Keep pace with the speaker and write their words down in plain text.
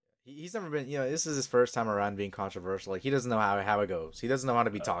He's never been. This is his first time around being controversial. Like he doesn't know how it goes. He doesn't know how to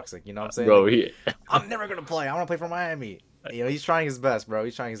be toxic. You know what I'm saying? Bro. Like He I'm never gonna play. I want to play for Miami. He's trying his best, bro.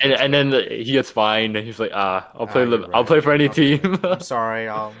 He's trying his and best, and bro. then he gets fined, and he's like, You're I'll play right. for any Okay. team. I'm sorry.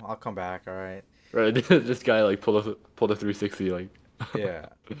 I'll come back. All right. Right, this guy like pulled a 360 like. Yeah.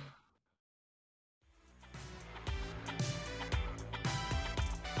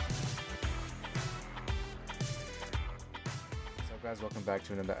 What's up, guys? Welcome back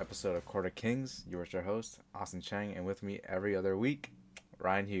to another episode of Court of Kings. Yours, your host, Austin Chang, and with me every other week,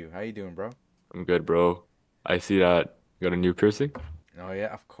 Ryan Hugh. How you doing, bro? I'm good, bro. I see that you got a new piercing. Oh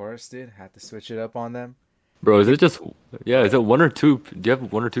yeah, of course, dude. Had to switch it up on them. Bro, is You, it just yeah, is what? it one or two? Do you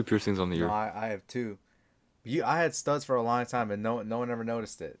have one or two piercings on the No, ear? I have two. I had studs for a long time, and no one ever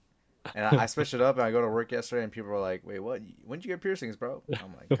noticed it. And I switched it up, and I go to work yesterday, and people were like, "Wait, what? When'd you get piercings, bro?"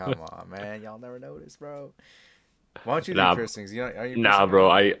 I'm like, "Come on, man, y'all never noticed, bro. Why don't you do Nah, piercings? Are you a nah, piercing bro.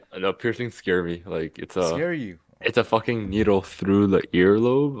 guy? I no piercings scare me. Like Scare you? it's a fucking needle through the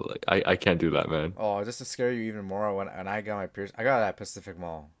earlobe. Like I can't do that, man. Oh, just to scare you even more, when I got my piercing, I got it at Pacific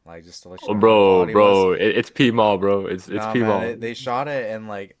Mall, like just to let you Oh, know how the quality was. it's P Mall, bro. It's Nah, P man, Mall. they shot it, and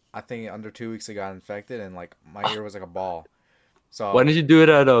like I think under 2 weeks it got infected, and like my ear was like a ball. Why So did you do it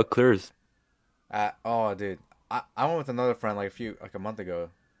at Clears? oh, dude, I went with another friend like a month ago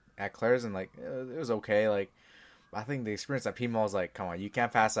at Claire's, and like it was okay. Like I think the experience at P Mall is like, come on, you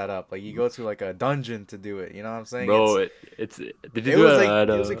can't pass that up. Like you go to like a dungeon to do it. You know what I'm saying? Bro, it's did you It do was it like at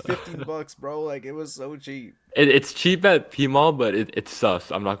it was like $15, bro. Like it was so cheap. it's cheap at P Mall, but it's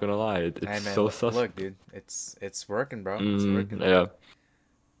sus. I'm not gonna lie. It's Hey man, so sus. look, dude, it's working, bro. It's working. Yeah.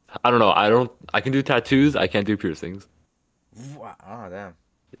 I don't know. I can do tattoos. I can't do piercings. Oh damn.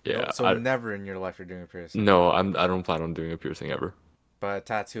 No, Yeah. so never in your life you're doing a piercing. No, I don't plan on doing a piercing ever. But a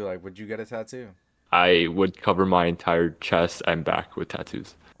tattoo, like, would you get a tattoo? I would cover my entire chest and back with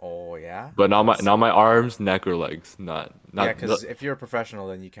tattoos. Oh yeah, But that's not sick. my arms, neck or legs. Not Yeah, not because if you're a professional,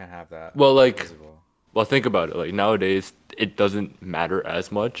 then you can't have that well like visible. well think about it. Like nowadays it doesn't matter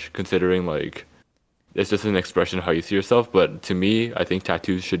as much considering like it's just an expression of how you see yourself, but to me, I think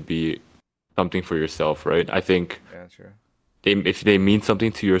tattoos should be something for yourself, right? I think Yeah, true. if they mean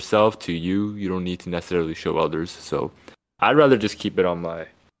something to yourself, to you, you don't need to necessarily show others. So I'd rather just keep it on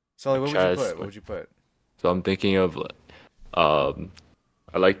So my like, what would you chest. put? What would you put? So I'm thinking of um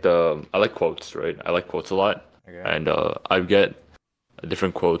I like quotes, right? I like quotes a lot. Okay. And I get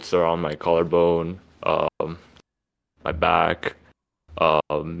different quotes around my collarbone, my back,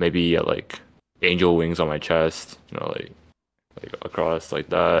 maybe like angel wings on my chest, like across like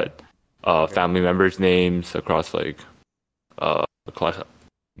that. Okay. Family members' names across like across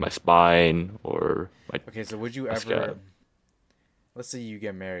my spine or Okay. So would you my ever, scalp. let's say you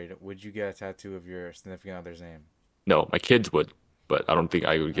get married, would you get a tattoo of your significant other's name? No, my kids would, but I don't think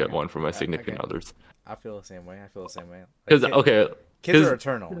I would get Okay. one for my significant Okay. others. I feel the same way. I feel the same way. Like Because okay, kids are because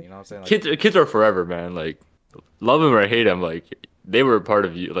eternal. You know what I'm saying? Like, kids are forever, man. Like love them or hate them, like they were a part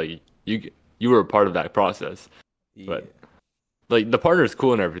of you. Like you were a part of that process. yeah. But like the partner is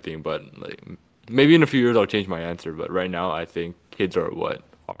cool and everything, but like maybe in a few years I'll change my answer. But right now I think kids are what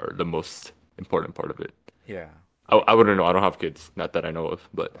are the most important part of it. Yeah. I wouldn't know. I don't have kids, not that I know of.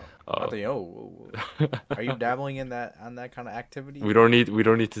 But Oh, I uh, think. Oh, whoa, whoa. Are you dabbling in that kind of activity? we don't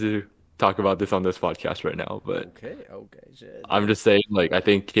need to talk about this on this podcast right now. But Okay. Okay. Shit, I'm dude. just saying, like I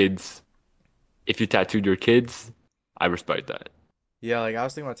think kids, if you tattooed your kids, I respect that. Yeah, like I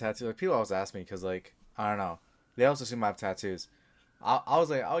was thinking about tattoos. Like people always ask me because like I don't know. They also assume I have tattoos. I was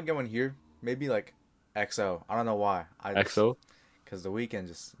like I'll get one here, maybe like XO. I don't know why. I just XO. because the weekend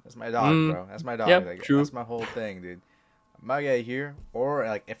just that's my dog, Mm, bro. That's my dog. yep, Like true. that's my whole thing, dude. I might get it here or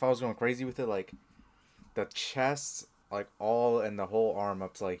like if I was going crazy with it, like the chest, like all and the whole arm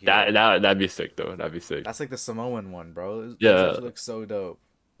up to like here. That'd be sick though. That'd be sick. That's like the Samoan one, bro. Those Yeah. actually look so dope.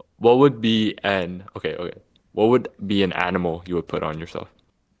 What would be an okay? What would be an animal you would put on yourself?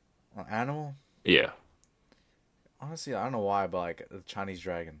 An animal? Yeah. Honestly, I don't know why, but like the Chinese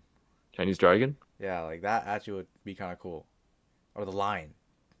dragon. Chinese dragon? Yeah, like that actually would be kind of cool. Or the lion.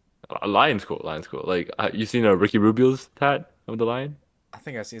 A lion's cool. Lion's cool. Like you seen a Ricky Rubio's tat of the lion? I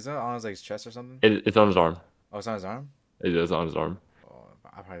think I see. Is that on his like chest or something? It's on his arm. Oh, it's on his arm. It is on his arm. Oh,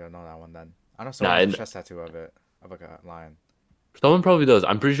 I probably don't know that one then. I know someone Nah, has a and chest tattoo of it, of like a lion. someone probably does.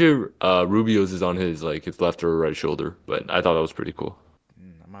 I'm pretty sure Rubio's is on his like his left or right shoulder, but I thought that was pretty cool.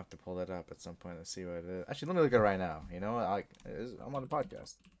 I might have to pull that up at some point and see what it is. Actually, let me look at it right now. You know, I'm on the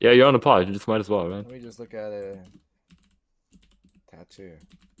podcast. Yeah, you're on the pod. You just might as well, man. Let me just look at a tattoo.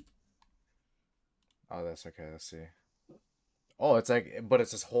 Oh, that's okay. Let's see. Oh, it's like, but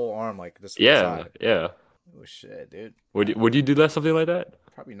it's his whole arm, like this one Yeah, side. yeah. Oh shit, dude. Would you do that something like that?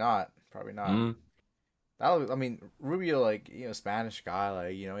 Probably not. Probably not. Mm, I mean, Rubio, like, Spanish guy,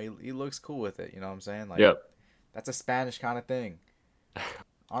 like, he looks cool with it. You know what I'm saying? Like, yeah. that's a Spanish kind of thing. I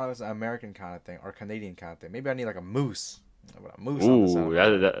don't know if it's an American kind of thing or Canadian kind of thing. Maybe I need like a moose. A moose on the side of Ooh,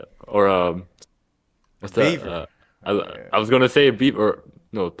 my head. or A what's that? beaver. I was gonna say a beaver. Or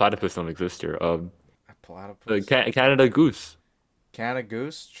no, platypus don't exist here. A The platypus. Canada goose. Canada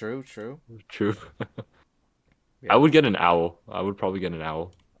goose. True, true. True. I Yeah. would get an owl. I would probably get an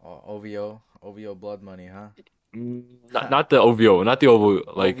owl. OVO blood money, huh? Not the OVO, not the OVO,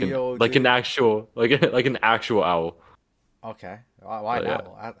 OVO, like an dude. actual like an actual owl. Okay. Why an Yeah.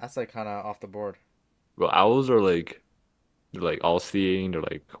 owl? That's like kind of off the board. Well, owls are like they're like all seeing. They're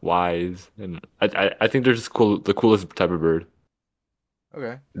like wise, and I think they're just cool, the coolest type of bird.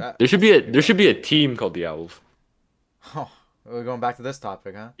 Okay. I There got should you. be a team called the owls. Oh, we're going back to this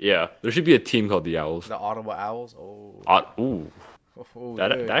topic, huh? Yeah, there should be a team called the owls. The Ottawa Owls. Oh, Ooh, oh, that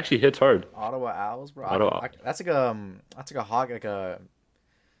dude. actually hits hard. Ottawa Owls, bro. Auto, That's like a hockey,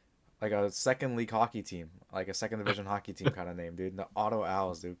 like a second league hockey team, like a second division hockey team kind of name, dude. The Ottawa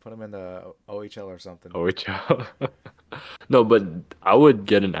Owls, dude. Put them in the OHL or something. oh, which owl? No, but I would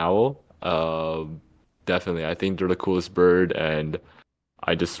get an owl. Definitely. I think they're the coolest bird, and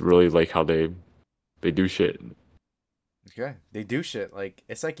I just really like how they do shit. Okay, they do shit. Like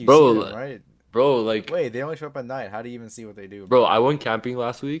it's like you see them, Bro, right? bro, like, Wait, they only show up at night. How do you even see what they do, bro, bro? I went camping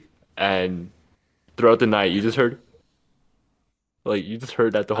last week, and throughout the night, you just heard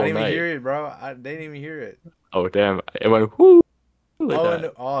that the I whole didn't even night. hear it, bro. They didn't even hear it. Oh, damn. It went whoo like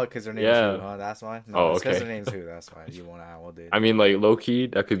Oh, that. because their name is Who, Yeah. huh? That's why. No, Oh, it's because okay. their name's Who. That's why you want an owl, dude. I mean, like, low key,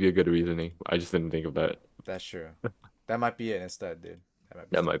 that could be a good reasoning. I just didn't think of that. That's true. That might be it instead, dude. That might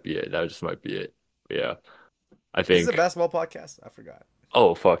be That it. might be it. That just might be it. But yeah, I This is a think. basketball podcast. I forgot.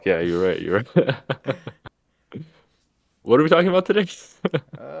 Oh, fuck. Yeah, you're right. You're right. What are we talking about today?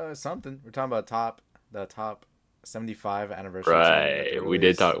 Something. We're talking about the top 75 anniversary team that they Right. released.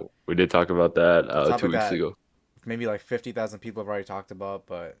 We did talk about that The 2 topic weeks that ago. maybe like 50,000 people have already talked about,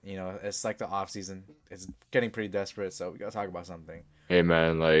 but it's like the off season. It's getting pretty desperate, so we gotta talk about something. Hey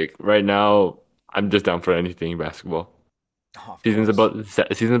man, like right now, I'm just down for anything basketball. Oh, of course.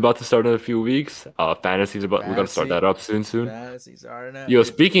 Season's about to start in a few weeks. Fantasy's about we're gonna start Fantasy, that up soon. fantasy's starting up, Yo, dude.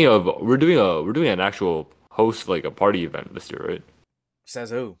 speaking of, we're doing an actual host like a party event this year, right? Says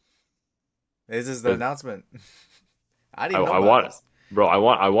who? This is the 'Cause announcement. I didn't I even know I about want, this. bro,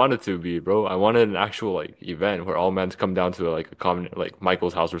 I want it to be, bro. I wanted an actual like event where all men come down to like a common like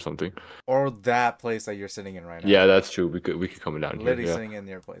Michael's house or something. Or that place that you're sitting in right now. Yeah, that's true. We could come down here. Literally Yeah. sitting in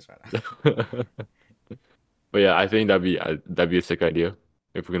your place right now. But yeah, I think that'd be a sick idea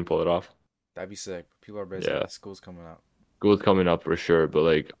if we can pull it off. That'd be sick. People are busy. Yeah, School's coming up. school's coming up for sure, but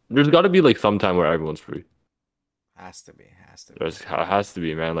like, there's got to be like some time where everyone's free. Has to be. Has to be. There's has to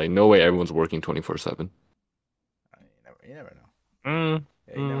be, man. Like, no way everyone's working 24/7. You never know. Mm,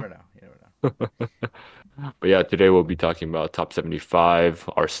 Yeah, you mm. never know. You never know. But yeah, today we'll be talking about top 75,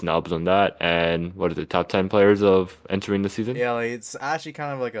 our snubs on that, and what is it, top 10 players of entering the season? Yeah, like it's actually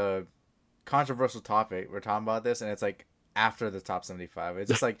kind of like a controversial topic. We're talking about this, and it's like after the top 75. It's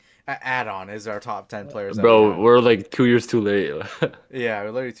just like an add-on. Is our top 10 players that we Bro, have? we're like 2 years too late. Yeah,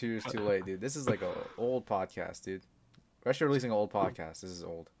 we're literally 2 years too late, dude. This is like a old podcast, dude. We're actually releasing an old podcast. This is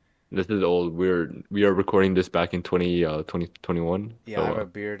old. This is old. We are recording this back in 2021. Yeah, So, I have a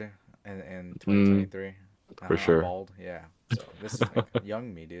beard in mm, 2023. for I'm sure. bald. Yeah. So this is like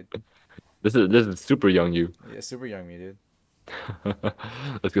young me, dude. This is super young you. Yeah, super young me, dude.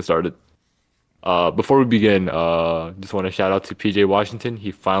 Let's get started. Before we begin, just want to shout out to PJ Washington.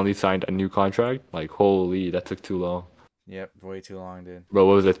 He finally signed a new contract. Like, holy, that took too long. Yep, way too long, dude. Bro,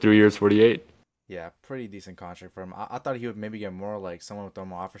 what was it? 3 years, 48? Yeah, pretty decent contract for him. I thought he would maybe get more, like someone with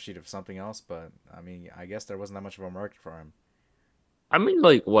an offer sheet of something else, but I mean, I guess there wasn't that much of a market for him. I mean,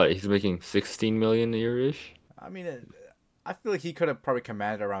 like, what? He's making 16 million a year-ish? I mean, I feel like he could have probably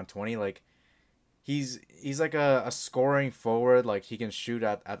commanded around 20. Like he's like a scoring forward. Like he can shoot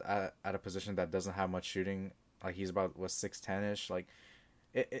at a position that doesn't have much shooting. Like he's about 6'10" ish. Like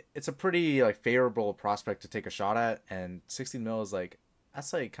it's a pretty like favorable prospect to take a shot at, and 16 mil is like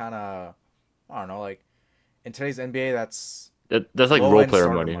that's like kind of I don't know like in today's NBA that's That's like low role end player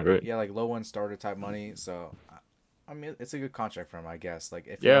starter money, money. right? Yeah, like low end starter type money. So I mean it's a good contract for him, I guess. Like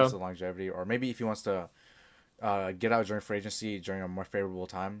if he Yeah. wants the longevity, or maybe if he wants to get out during free agency during a more favorable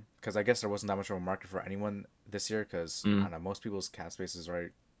time, because I guess there wasn't that much of a market for anyone this year because I Mm, don't know most people's cap space is already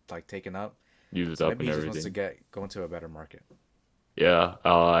like taken up, use it so up maybe and he just wants to everything. go into a better market. Yeah,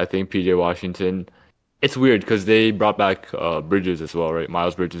 I think PJ Washington. It's weird because they brought back Bridges as well, right?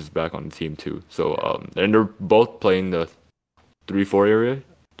 Miles Bridges is back on the team too. So Yeah, and they're both playing the 3-4 area,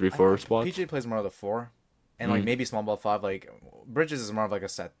 three I four think spots. PJ plays more of the four, and like Mm. maybe small ball five. Like Bridges is more of like a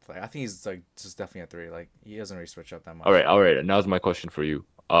set. Like I think he's like just definitely a three. Like he doesn't really switch up that All right, much. all right. Now's my question for you.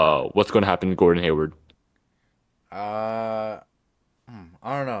 All right. What's going to happen to Gordon Hayward? Uh,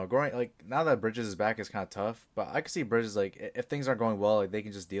 I don't know. Going like now that Bridges is back is kind of tough, but I could see Bridges like if things aren't going well, like they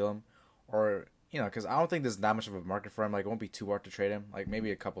can just deal him, or because I don't think there's that much of a market for him. Like it won't be too hard to trade him. Like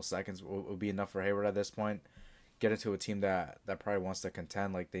maybe a couple seconds will be enough for Hayward at this point. Get into a team that probably wants to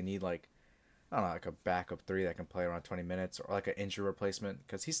contend. Like they need like I don't know like a backup three that can play around 20 minutes or like an injury replacement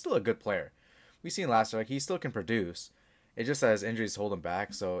because he's still a good player. We seen last year like he still can produce. It just that his injuries hold him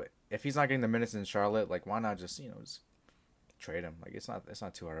back. So if he's not getting the minutes in Charlotte, like why not just trade him? Like it's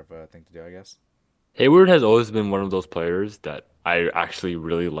not too hard of a thing to do, I guess. Hayward has always been one of those players that I actually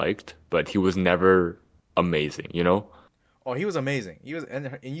really liked, but he was never amazing, you know? Oh, he was amazing. He was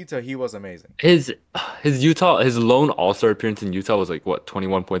in Utah. He was amazing. His his lone All-Star appearance in Utah was like what,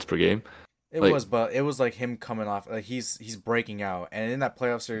 21 points per game? It Like, was, but it was like him coming off. Like he's breaking out, and in that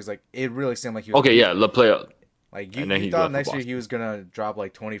playoff series, like it really seemed like he was okay, breaking yeah, out. the playoff, Like you, and then you he thought left for next year he Boston. was gonna drop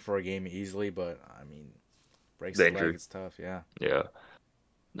like 20 for a game easily, but I mean, breaks The his leg. injury. It's tough. Yeah. Yeah.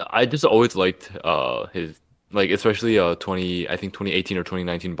 No, I just always liked his, like, especially 20, I think 2018 or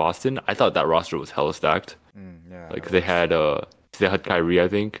 2019 Boston. I thought that roster was hella stacked. Yeah, Like it 'cause was. they had Kyrie, I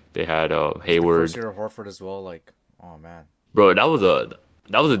think. They had It's like the first Hayward. year of Horford as well. Like, oh man. Bro, that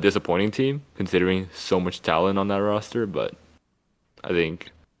was a disappointing team considering so much talent on that roster, but I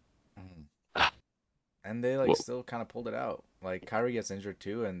think Mhm. And they like well, still kind of pulled it out. Like Kyrie gets injured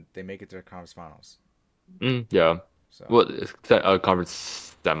too, and they make it to the conference finals. yeah. So Well, it's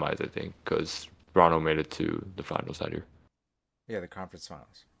conference semis, I think, because Toronto made it to the finals that year. yeah, the conference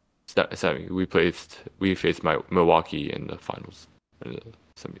finals. Semi. We faced my Milwaukee in the finals. In the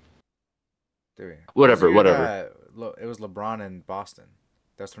semi. Did we? What was the Whatever, year whatever. that it was LeBron in Boston?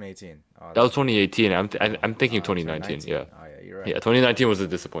 That was 2018. Oh, That that's was right. 2018. I'm thinking 2019. 2019. Yeah, Oh yeah, you're right. yeah. 2019 was a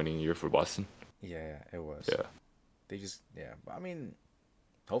disappointing year for Boston. Yeah, it was. Yeah, They just yeah. But I mean,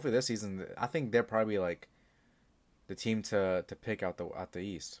 hopefully this season, I think they're probably like the team to pick out the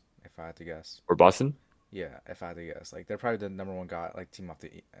East. If I had to guess, for Boston. yeah, if I had to guess, like they're probably the number one guy like team off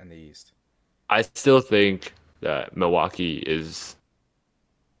in the East. I still think that Milwaukee is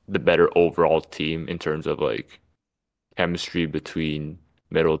the better overall team in terms of like chemistry between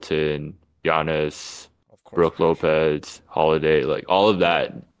Middleton, Giannis, Of course, Brooke chemistry. Lopez, Holiday, like all of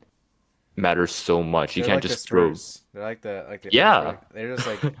that Yeah, matters so much. You they're can't like the just throw. Spurs. They're like the Yeah, they're just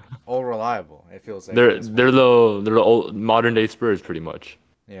like all reliable. It feels like at this point. they're the old modern day Spurs pretty much.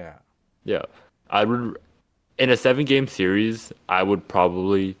 Yeah. Yeah, I would in a 7 game series. I would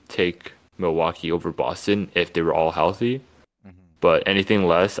probably take Milwaukee over Boston if they were all healthy. hmm But anything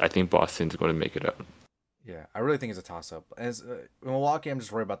less, I think Boston's going to make it out. Yeah, I really think it's a toss up. As Milwaukee, I'm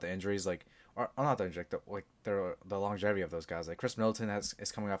just worried about the injuries, or not the injury, like the longevity of those guys. Like Chris Middleton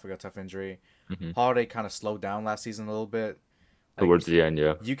is coming off like a tough injury. Hmm. Holiday kind of slowed down last season a little bit. Like Towards the end,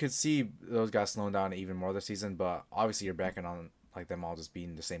 yeah. you could see those guys slowing down even more this season, but obviously you're banking on like them all just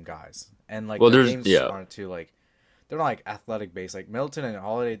being the same guys, and like Well, their there's games yeah, aren't too like they're not like athletic based. Like Middleton and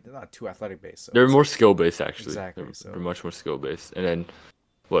Holiday, they're not too athletic based. So they're it's more skill based actually. exactly They're so much more skill based. And then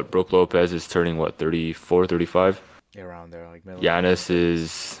what? Brooke Lopez is turning what, 34, 35. yeah, around there like middle of the game. Giannis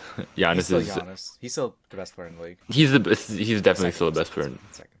is He's Giannis still is Giannis. He's still the best player in the league. he's the best, he's definitely still Second, the best second, player.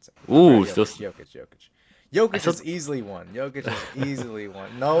 second, second, second. Ooh, still Jokic. I Jokic still is easily one. Jokic is easily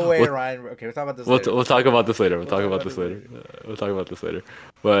one. No way, we'll, Ryan. Okay, we'll talk about this later. we'll talk about this later. We'll We'll talk talk about about this this later. later. We'll talk about this later.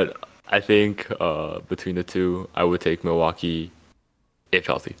 But I think between the two, I would take Milwaukee if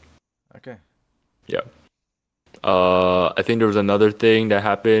healthy. Okay. Yeah. I think there was another thing that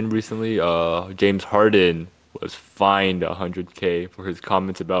happened recently. James Harden was fined 100K for his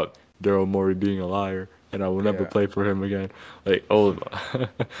comments about Daryl Morey being a liar, and I will never Yeah. play for him again. Like, oh,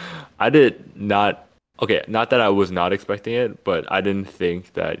 I did not. Okay, not that I was not expecting it, but I didn't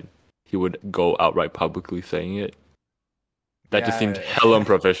think that he would go outright publicly saying it. That just seemed hella Yeah.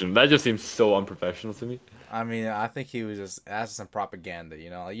 unprofessional. That just seems so unprofessional to me. I mean, I think he was just that's some propaganda.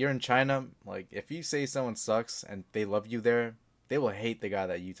 Like you're in China. Like if you say someone sucks and they love you there, they will hate the guy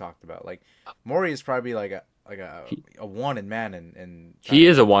that you talked about. Like Maury is probably He, a wanted man in he China.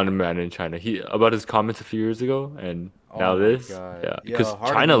 is a wanted man in China. He about his comments a few years ago, and Oh now my this, god. yeah, Yo, because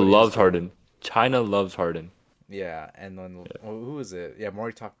Harden China knew what he was loves doing. Harden. China loves Harden. Yeah, and then who was it? Yeah,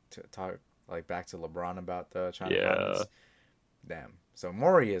 Maury talk like back to LeBron about the China Yeah, comments. Damn. So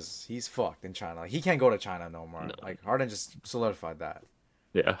Maury he's fucked in China. Like, he can't go to China no more. no, Like Harden just solidified that.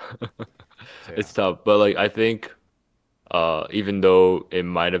 yeah, So yeah. it's tough. But like I think, even though it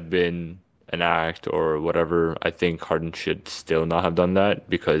might have been an act or whatever, I think Harden should still not have done that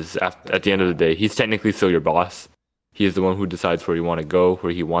because at the end of the Yeah, day, he's technically still your boss. He is the one who decides where you want to go,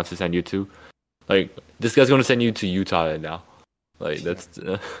 where he wants to send you to. Like this guy's going to send you to Utah now. Like yeah. that's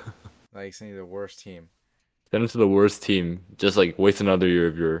Like saying the worst team. send him to the worst team. Just like waste another year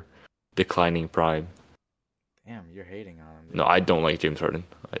of your declining prime. Damn, you're hating on him, No, dude. I don't like James Harden.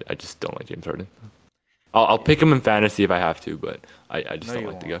 I just don't like James Harden. I'll Yeah. pick him in fantasy if I have to, but I just No, don't you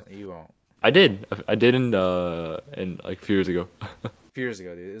like the guy. won't. You won't. I did in like a few years ago. A few years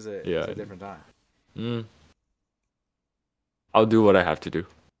ago, dude. It's Yeah. a different time. Mm, I'll do what I have to do.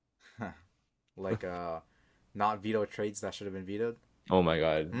 Like not veto trades that should have been vetoed. Oh my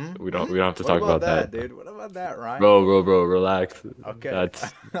God. Hmm? We Hmm? don't have to What talk about about that, that. dude? What about that, Ryan? Bro, relax. Okay.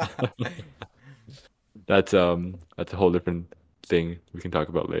 That's that's a whole different thing we can talk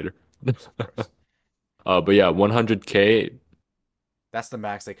about later. Of course. But yeah, 100K. That's the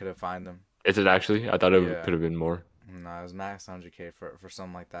max they could have fined them. Is it actually? I thought it Yeah. could have been more. No, it was max 100K for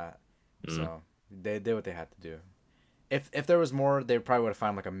something like that. Mm. So they did what they had to do. If there was more, they probably would have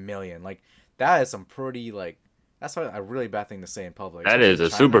fined like 1 million. Like that is some pretty like that's a really bad thing to say in public, That especially is in a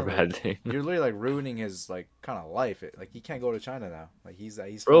super China. Like bad thing. you're literally like ruining his like kind of life. Like he can't go to China now. Like he's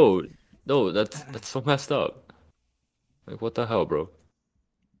fucked. Bro, no, that's so messed up. Like what the hell, bro?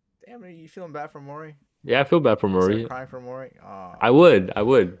 Damn, are you feeling bad for Maury? Yeah, I feel bad for You start Murray. crying for Maury. Oh, I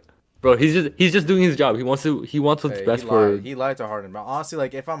would. Bro, he's just doing his job. He wants what's hey, he best lied. for. He lied to Harden. But honestly,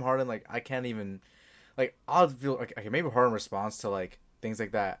 like if I'm Harden, like I can't even like I'll feel like okay, maybe Harden responds to like things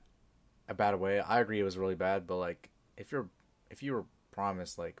like that a bad way. I agree it was really bad, but like if you were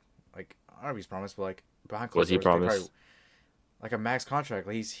promised like I don't know if he's promised, but like behind Was closed he doors, they probably promised? like a max contract.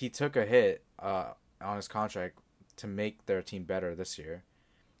 Like he took a hit on his contract to make their team better this year.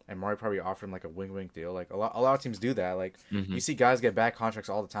 And Murray probably offered him like a wing deal. Like a lot of teams do that. Like Hmm. you see guys get bad contracts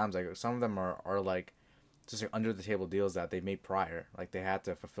all the times. Like some of them are like just like under the table deals that they made prior. Like they had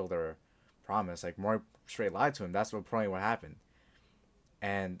to fulfill their promise. Like Murray straight lied to him. That's what probably what happened.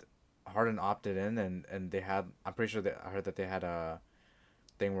 And Harden opted in, and they had. I'm pretty sure that I heard that they had a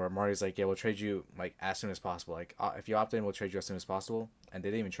thing where Murray's like, yeah, we'll trade you like as soon as possible. Like if you opt in, we'll trade you as soon as possible. And they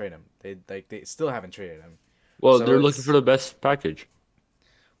didn't even trade him. They still haven't traded him. Well, So they're looking for it's the best package.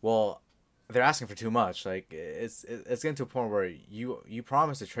 well, they're asking for too much. Like it's getting to a point where you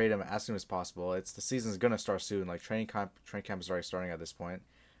promise to trade him as soon as possible. It's the season's gonna start soon. Like training camp is already starting at this point.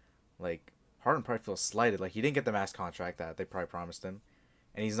 Like Harden probably feels slighted. Like he didn't get the max contract that they probably promised him,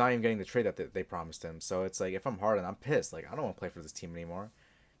 and he's not even getting the trade that they promised him. So it's like if I'm Harden, I'm pissed. Like I don't want to play for this team anymore.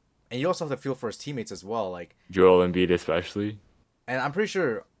 And you also have to feel for his teammates as well. Like Joel Embiid especially. and I'm pretty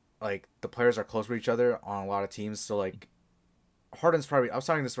sure like the players are close with each other on a lot of teams. So like Harden's probably I was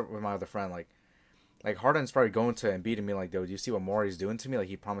talking this with my other friend like Harden's probably going to Embiid and being like, "Dude, do you see what Morey's doing to me? Like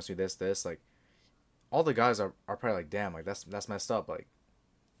he promised me this. Like all the guys are probably like, damn, like that's messed up. Like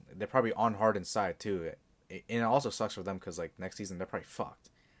they're probably on Harden's side too. And it also sucks for them because like next season they're probably fucked.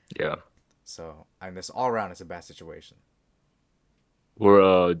 Yeah. So and this all around it's a bad situation.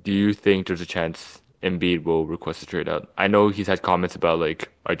 Or do you think there's a chance Embiid will request a trade out? I know he's had comments about like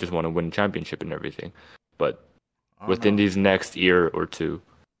I just want to win a championship and everything, but I don't within know. these next year or two,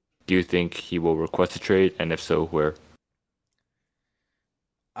 do you think he will request a trade? And if so, where?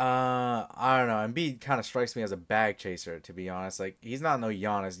 I don't know. Embiid kind of strikes me as a bag chaser, to be honest. Like he's not no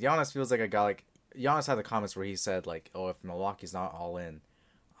Giannis. Giannis feels like a guy like Giannis had the comments where he said like, "Oh, if Milwaukee's not all in,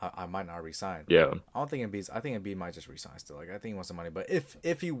 I might not resign." Yeah. I don't think Embiid's. I think Embiid might just resign still. Like I think he wants some money. But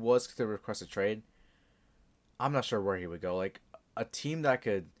if he was to request a trade, I'm not sure where he would go. Like a team that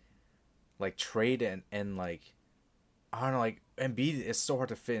could like trade and like I don't know. Like Embiid is so hard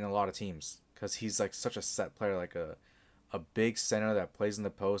to fit in a lot of teams because he's like such a set player. Like a big center that plays in the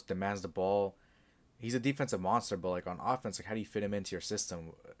post, demands the ball. He's a defensive monster, but like on offense, like how do you fit him into your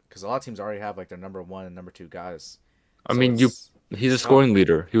system? Because a lot of teams already have like their number one and number two guys, I so mean, he's a it's scoring tough.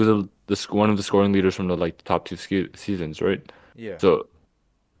 leader. He was one of the scoring leaders from the like top two seasons, right? Yeah, So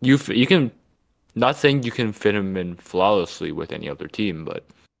you can not saying you can fit him in flawlessly with any other team, but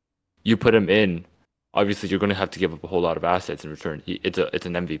you put him in, obviously you're going to have to give up a whole lot of assets in return. It's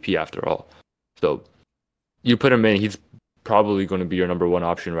an MVP after all. So you put him in, he's probably going to be your number one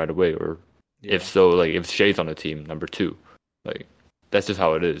option right away. Or if yeah. so, like if Shea's on the team, number two. Like that's just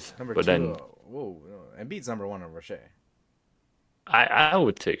how it is. Number But two, then whoa, Embiid's number one over Shea. I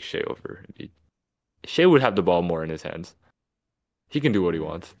would take Shea over Embiid. Shea would have the ball more in his hands. He can do what he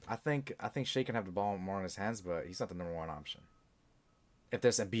wants. I think Shea can have the ball more in his hands, but he's not the number one option. If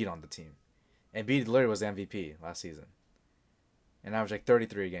there's Embiid on the team, Embiid literally was the MVP last season, and averaged like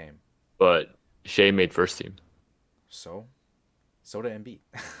 33 a game. But Shea made first team. So, so did Embiid.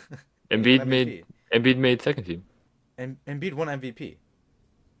 He won Embiid made MVP. Embiid made second team. And Embiid won MVP.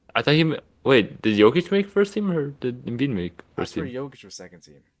 I thought wait, did Jokic make first team or did Embiid make I first swear team? Jokic was second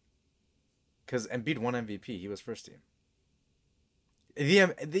team. Because Embiid won MVP. He was first team. The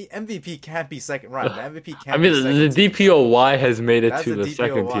MVP can't be second. Ryan, the MVP I can't mean, be second the team, bro. DPOY has made it That's to the the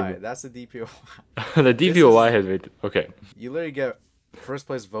second DPOY. team. That's the DPOY. The This DPOY is has made okay. you literally get first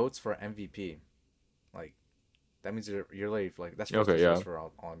place votes for MVP. Like that means you're literally like that's first Okay, place votes yeah. for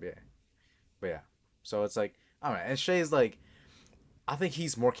all NBA. But yeah, so it's like I don't know. And Shea's like I think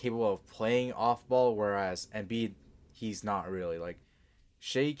he's more capable of playing off ball, whereas Embiid he's not really like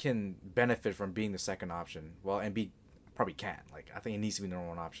Shea can benefit from being the second option, while Embiid probably can't. Like I think he needs to be the number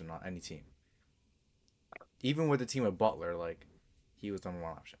one option on any team. Even with the team of Butler, like he was number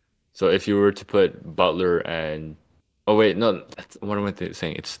one option. So if you were to put Butler and oh wait, no, that's what am I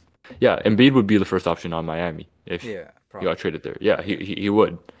saying? It's yeah, Embiid would be the first option on Miami if Yeah, he got probably. traded there. Yeah, Yeah, he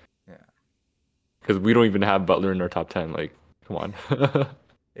would yeah, because we don't even have Butler in our top 10. Like, come on.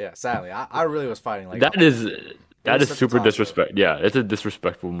 yeah. Sadly, I really was fighting. Like That is it that was is such a super toss up. disrespect. Yeah, it's a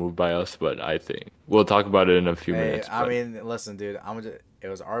disrespectful move by us, but I think we'll talk about it in a few Hey, minutes. I But mean, listen, dude. It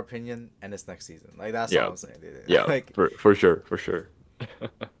was our opinion, and it's next season. Like that's all yeah, I'm saying, dude. yeah, Like, for sure, for sure.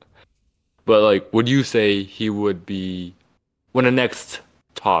 But like, would you say he would be when the next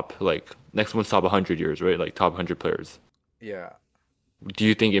top like next one's top 100 years, right? Like top 100 players. yeah, Do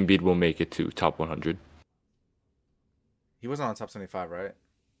you think Embiid will make it to top 100? he wasn't on top 75, right?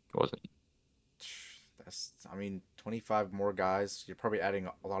 Wasn't. That's, I mean, 25 more guys. You're probably adding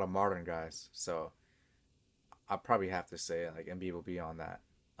a lot of modern guys, so I probably have to say like Embiid will be on that.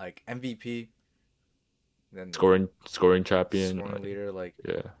 Like MVP, then Scoring champion. scoring Like, leader. Like,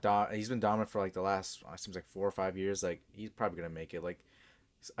 yeah. he's been dominant for like the last seems like 4 or 5 years. Like, he's probably gonna make it. Like,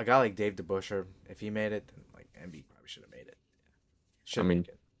 a guy like Dave DeBuscher, if he made it, then like Embiid probably should have made it. I Should mean,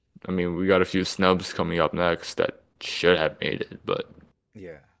 make it. we got a few snubs coming up next that should have made it, but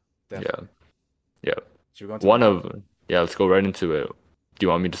Yeah, yeah, definitely. yeah. Should we go into One mine? of yeah. Let's go right into it. Do you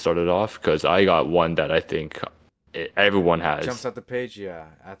want me to start it off? Because I got one that I think everyone Jumps has. out the page. Yeah,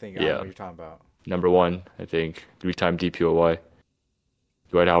 I think I know Yeah. what you're talking about. Number one, I think three-time DPOY,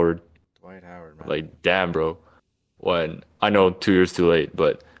 Dwight Howard. Dwight Howard, man. Like, damn, bro. When I know 2 years too late,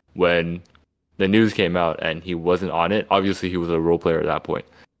 but when the news came out and he wasn't on it, obviously he was a role player at that point.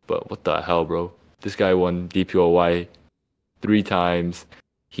 But what the hell, bro? This guy won DPOY 3 times.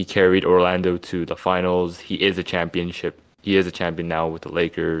 He carried Orlando to the finals. He is a championship. He is a champion now with the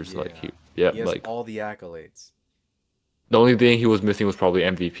Lakers. Like Yeah, yeah, he has like all the accolades. the only thing he was missing was probably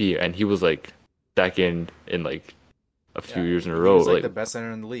MVP, and he was like second in like a few Yeah, years in a he row. was like Like the best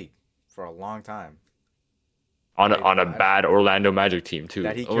center in the league for a long time. on Like on a I, bad Orlando Magic team too.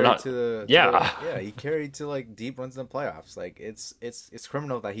 that he Oh, carried not to the yeah. yeah he carried to like deep runs in the playoffs. Like it's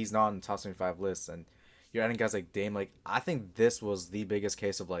criminal that he's not on the top 75 list, and you're adding guys like Dame. Like I think this was the biggest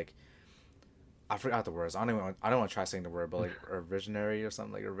case of like I forgot the words. I don't want to try saying the word, but like a visionary or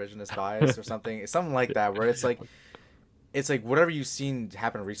something like a revisionist bias or something. It's something like that where it's like whatever you've seen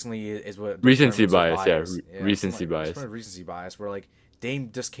happen recently is what Recency determines your bias, yeah, bias. Yeah, recency it's bias. kind of recency bias where like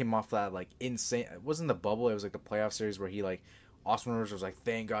Dame just came off that like insane. It wasn't the bubble. It was like the playoff series where he like Austin Rivers was like,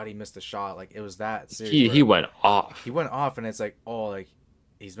 thank God he missed the shot. Like it was that series He where went off. he went off, and it's like, oh, like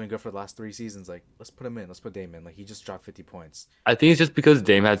he's been good for the last 3 seasons. Like let's put him in. Let's put Dame in. Like he just dropped 50 points. I think it's just because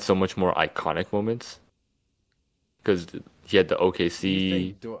Dame had so much more iconic moments. Because he had the You OKC.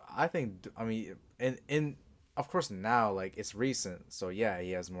 think? Do I think? I mean, in of course now like it's recent, so yeah, he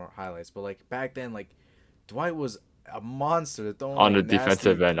has more highlights. But like back then, like Dwight was a monster throwing On the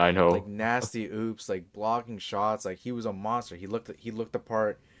defensive end, I like know. nasty oops, like blocking shots. Like he was a monster. He looked the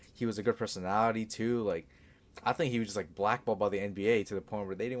part. He was a good personality too. Like I think he was just like blackballed by the NBA to the point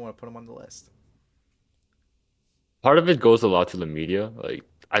where they didn't want to put him on the list. Part of it goes a lot to the media. Like,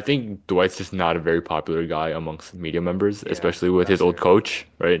 I think Dwight's just not a very popular guy amongst media members, Yeah, especially with his that's old fair. coach,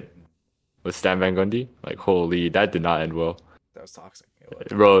 right? Mhm. With Stan Van Gundy. Like, holy, that did not end well. That was toxic. It was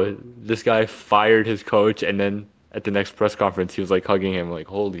toxic. Bro, this guy fired his coach, and then at the next press conference, he was like hugging him, like,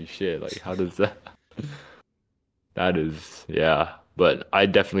 holy shit, like, how does that? That is, yeah. But I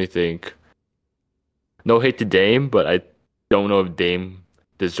definitely think, no hate to Dame, but I don't know if Dame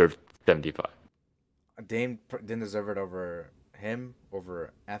deserved 75. Didn't deserve it over him,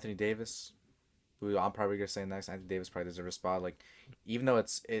 over Anthony Davis, who I'm probably gonna say next. Anthony Davis probably deserves a spot. Like, even though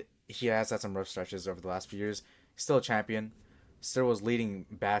he has had some rough stretches over the last few years, still a champion. Still was leading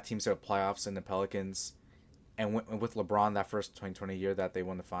bad teams to the playoffs in the Pelicans, and with LeBron that first 2020 year that they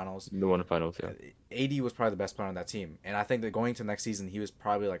won the finals. The one finals, yeah. AD was probably the best player on that team, and I think that going to next season, he was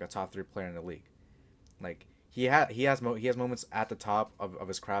probably like a top 3 player in the league. Like he has moments at the top of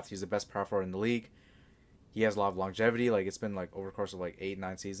his craft. He's the best power forward in the league. He has a lot of longevity. Like it's been like over the course of like 8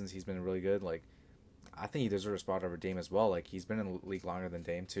 9 seasons, he's been really good. Like I think he deserves a spot over Dame as well. Like he's been in the league longer than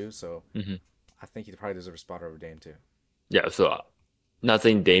Dame too, so Hmm. I think he probably deserves a spot over Dame too. Yeah, so not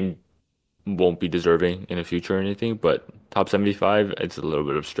saying Dame won't be deserving in the future or anything, but top 75, it's a little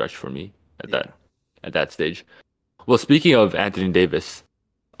bit of stretch for me at Yeah, that stage. Well, speaking of Anthony Davis,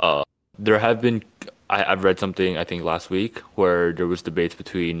 uh, there have been I've read something I think last week where there was debates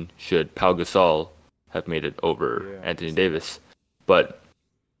between should Pau Gasol have made it over yeah, I Anthony saw that. Davis, but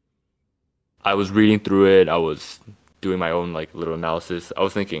I was reading through it. I was doing my own like little analysis. I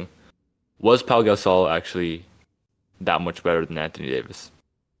was thinking, was Pau Gasol actually that much better than Anthony Davis?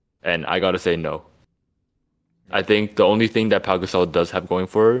 And I gotta say no. I Yeah, think the only thing that Pau Gasol does have going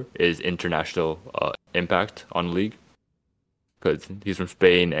for her is international impact on the league because he's from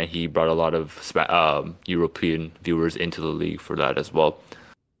Spain and he brought a lot of European viewers into the league for that as well,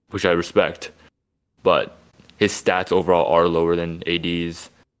 which I respect. But his stats overall are lower than AD's.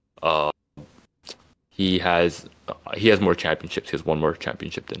 Uh, he has more championships. He has one more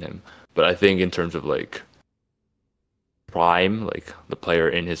championship than him. But I think in terms of like prime, like the player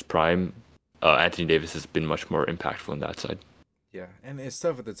in his prime, Anthony Davis has been much more impactful on that side. yeah, and it's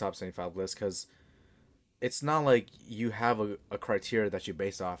tough with the top 75 list because it's not like you have a criteria that you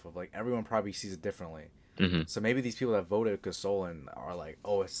base off of. Like everyone probably sees it differently. Hmm. So maybe these people that voted Gasol and are like,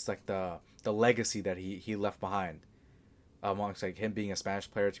 oh, it's like the legacy that he left behind amongst like him being a Spanish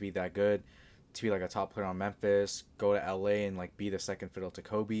player to be that good, to be like a top player on Memphis, go to LA and like be the second fiddle to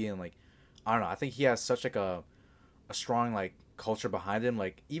Kobe and like I don't know. I think he has such like a strong like culture behind him.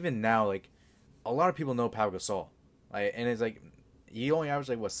 Like even now, like a lot of people know Pau Gasol, like and it's like he only averaged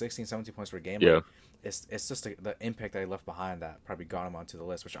like what 16, 17 points per game. Like Yeah. it's just the impact that he left behind that probably got him onto the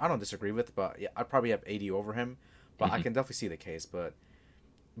list, which I don't disagree with. But yeah, I'd probably have 80 over him. But I Hmm. can definitely see the case. But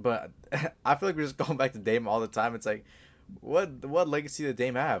I feel like we're just going back to Dame all the time. It's like what legacy did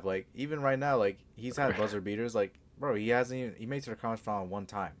Dame have? Like even right now, like he's had buzzer beaters. Like bro, he hasn't even he made it to the conference final one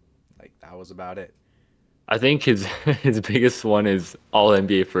time. Like that was about it. I think his his biggest one is All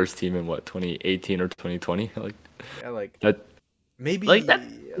NBA first team in what 2018 or 2020. Like Yeah, like that, like that,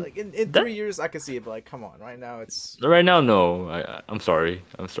 maybe like in that. 3 years I could see it, but like come on, right now Right now, no. I'm sorry.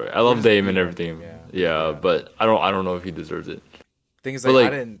 I'm sorry. I we're love just Dame and beating on Dame. everything. Yeah, Yeah, yeah. but I don't know if he deserves it. Thing is But like I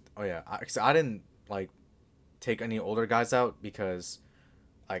like, didn't. Oh yeah, 'cause I didn't like take any older guys out because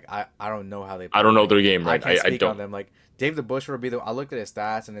like I don't know how they I play. don't know Like their game, I right? can't I speak on don't. them. Like Dave the Bush would be the. I looked at his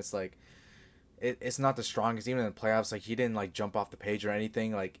stats and it's like it's not the strongest even in the playoffs. Like he didn't like jump off the page or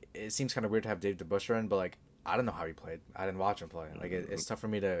anything. Like it seems kind of weird to have Dave the Bush in, but like I don't know how he played. I didn't watch him play. Like it's tough for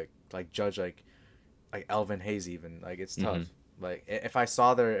me to like judge like Elvin Hayes even. Like it's Hmm. tough. Like if I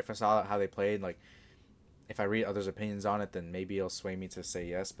saw how they played like if I read others' opinions on it, then maybe it'll sway me to say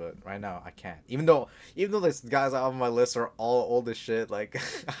yes. But right now, I can't. Even though these guys on my list are all old as shit, like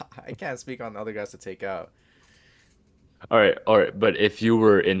I can't speak on other guys to take out. All right. But if you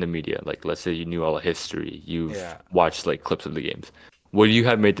were in the media, like let's say you knew all the history, you've Yeah, watched like clips of the games, would you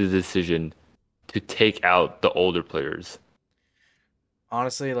have made the decision to take out the older players?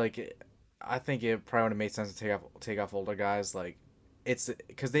 honestly, I think it probably would have made sense to take off older guys. Like it's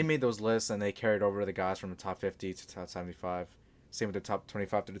because they made those lists and they carried over the guys from the top 50 to top 75. Same with the top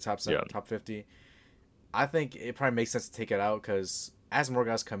 25 to the Yeah. top 50. I think it probably makes sense to take it out because as more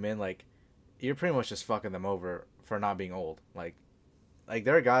guys come in, like you're pretty much just fucking them over for not being old. Like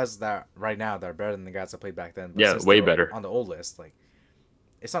there are guys that right now that are better than the guys that played back then, but Yeah, since way they're better. on the old list, like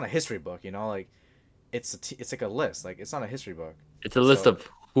it's not a history book, you know. Like it's like a list, like it's not a history book. It's a list So of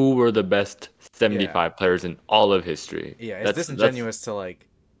who were the best yeah, 75 players in all of history. yeah, it's That's disingenuous to like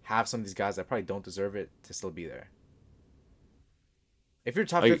have some of these guys that probably don't deserve it to still be there. If you're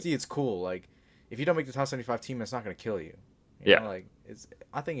top like 50, it's cool. Like if you don't make the top 75 team, it's not gonna kill you. You yeah. know, like it's.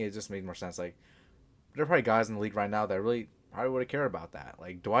 I think it just made more sense. Like there are probably guys in the league right now that really probably would have cared about that.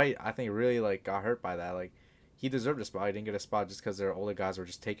 Like Dwight, I think really like got hurt by that. Like he deserved a spot. He didn't get a spot just because their older guys were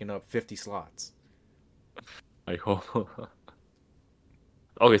just taking up 50 slots. Like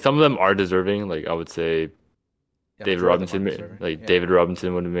okay, some of them are deserving. Like I would say Yeah, David majority of them are Robinson, deserving. like Yeah, David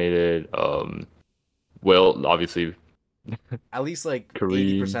Robinson would have made it. Will obviously at least like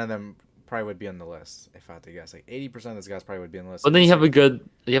Kareem. 80% of them probably would be on the list. If I had to guess, like 80% of those guys probably would be on the list. But It's then just like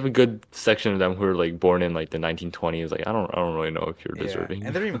you have a good section of them who are like born in like the 1920s. Like I don't really know if you're yeah,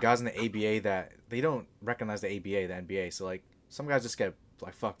 and deserving there are even guys in the ABA that they don't recognize the ABA, the NBA. So like some guys just get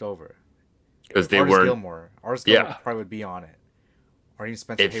like fucked over. because they Artis weren't. Gilmore, Artis Gilmore Yeah, probably would be on it, or even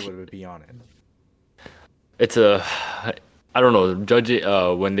Spencer if Haywood would be on it. it's a I don't know. Judge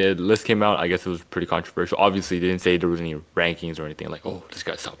when the list came out, I guess it was pretty controversial. Obviously, they didn't say there was any rankings or anything like, oh, this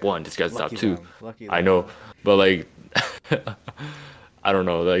guy's top one, this guy's top Lucky two. them. Lucky I know, them. but like, I don't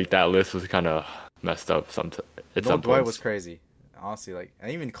know. Like that list was kind of messed up some at No, some Dwight was points. crazy. Honestly, like,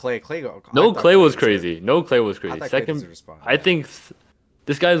 and even Clay. I No, thought Clay Clay was deserved. crazy. No, Clay was I crazy. thought Clay Second, deserved a spot. I Yeah. think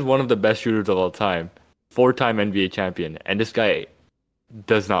this guy is one of the best shooters of all time, four-time NBA champion, and this guy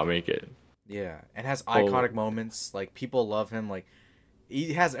does not make it. Yeah, and has Oh, iconic moments. Like people love him. Like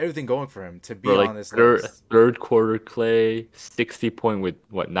he has everything going for him to bro, be like on this third list. third quarter Clay, 60 point with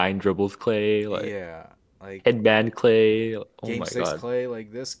what 9 dribbles Clay, like Yeah, like headband Clay. Oh Game my Six God, Clay.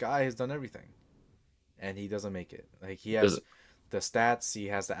 Like this guy has done everything, and he doesn't make it. Like he Does- has the stats. He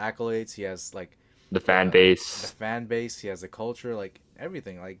has the accolades. He has like the fan the base. fan base. He has the culture. Like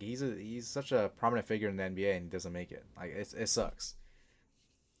everything. Like he's such a prominent figure in the NBA, and he doesn't make it. Like it sucks.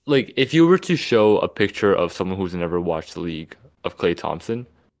 Like if you were to show a picture of someone who's never watched the league of Klay Thompson,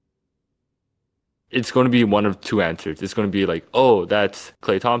 it's going to be one of two answers. It's going to be like, oh, that's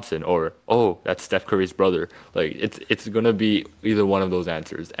Klay Thompson, or oh, that's Steph Curry's brother. Like it's going to be either one of those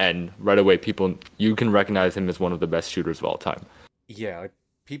answers, and right away, people you can recognize him as one of the best shooters of all time. Yeah, like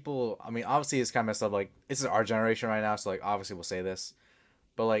people. I mean, obviously it's kind of messed up. Like this is our generation right now, so like obviously we'll say this,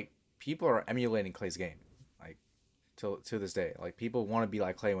 but like people are emulating Clay's game, like to this day. Like people want to be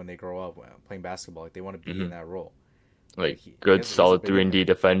like Clay when they grow up playing basketball. Like they want to be in Hmm that role. Like Like he good, has a solid big 3-and-D impact,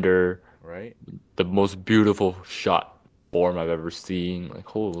 defender, right? the most beautiful shot form I've ever seen. Like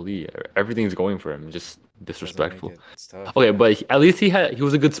holy, everything's going for him. Just Doesn't make disrespectful. it. It's tough. Okay, Yeah. but at least he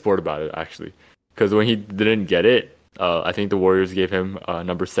was a good sport about it actually, because when he didn't get it, I think the Warriors gave him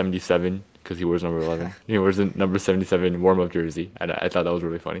number 77 because he wears number 11. He wears the number 77 warm up jersey, and I thought that was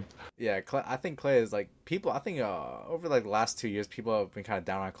really funny. Yeah, Clay, I think Clay is like people. I think over like the last 2 years, people have been kind of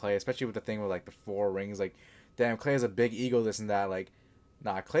down on Clay, especially with the thing with like the 4 rings. Like, damn, Clay has a big ego, this and that. Like,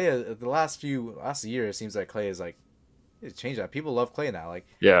 nah, Clay. The last year, it seems like Clay is like it's changed that. People love Clay now. Like,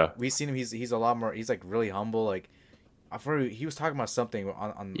 Yeah, we've seen him. He's a lot more. He's like really humble. Like, I've heard he was talking about something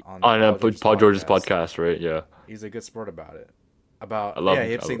on on Paul George's Paul George's podcast. podcast, right? Yeah, He's a good sport about it. About I yeah, love.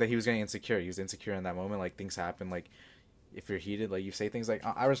 he was saying that he was getting insecure. He was insecure in that moment. Like things happen. Like if you're heated, like you say things like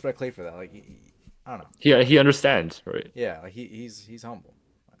I respect Clay for that. Like I don't know. He understands, right? Yeah, like he's humble.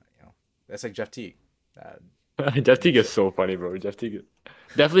 You know, that's like Jeff Teague. Uh, Jeff Teague is he's so funny, bro. Jeff Teague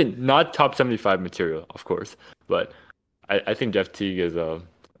definitely not top 75 material, of course, but I think Jeff Teague is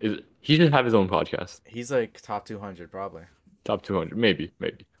he should have his own podcast. he's like top 200 probably. Top 200, maybe.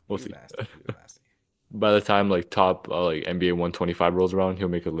 We'll He's see. nasty. He's nasty. By the time like top like NBA 125 rolls around, he'll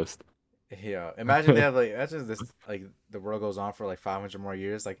make a list. Yeah, imagine they have like imagine this like the world goes on for like 500 more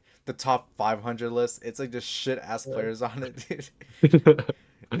years. Like the top 500 list, it's like just shit ass players on it, dude.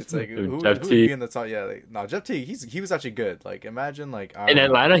 It's like Jeff who would be Teague in the top? Yeah, like, no, Jeff Teague. He was actually good. Like imagine like I in don't know.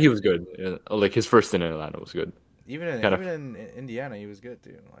 Atlanta, he was good. Yeah, like his first in Atlanta was good. Kind of. Even in Indiana, he was good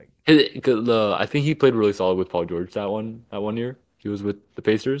too. Like I think he played really solid with Paul George that one year. He was with the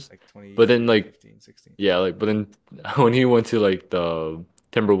Pacers, like but then like 2015, 16. yeah, like but then when he went to like the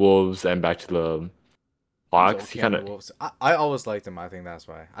Timberwolves and back to the He was Hawks, he okay on kind the of Wolves. I always liked him. I think that's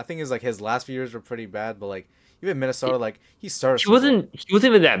why. I think it's like his last few years were pretty bad, but like even Minnesota, like he started he some good. wasn't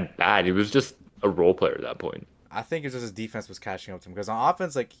even that bad. He was just a role player at that point. I think it's just his defense was catching up to him because on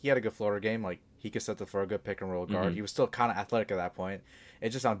offense, like he had a good floater game. Like he could set the for a good pick and roll guard. Hmm He was still kind of athletic at that point.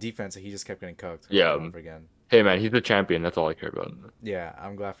 It's just on defense that he just kept getting cooked Yeah. over and over again. Hey man, he's the champion. That's all I care about. Yeah,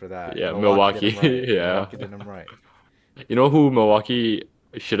 I'm glad for that. Yeah, Milwaukee Milwaukee. did him right. Yeah. Milwaukee did him right. You know who Milwaukee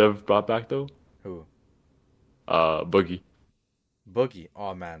should have brought back though? Who? Boogie. Boogie.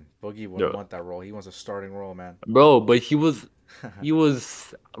 Oh man, Boogie wouldn't No, want that role. He wants a starting role, man. bro, but he was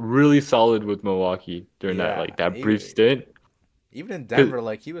really solid with Milwaukee during that Yeah, like that brief stint. even in 'Cause, Denver,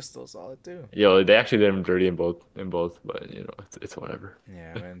 like he was still solid too. they actually did him dirty in both, but it's whatever.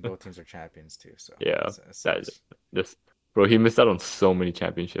 Yeah, man, both teams are champions too, so Yeah, it that sucks. just bro, he missed out on so many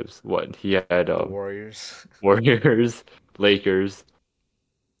championships. What he had, The Warriors, Warriors, Lakers,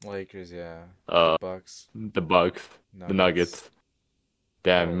 Lakers, yeah, the uh, Bucks, the Bucks, the Nuggets. Nuggets.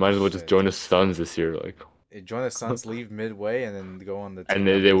 Damn, you Holy might as well just shit! join the Suns this year, like. Join the Suns, leave midway, and then go on the And team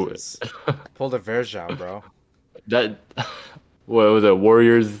that they loses. Pull the Verja, bro. that what was it?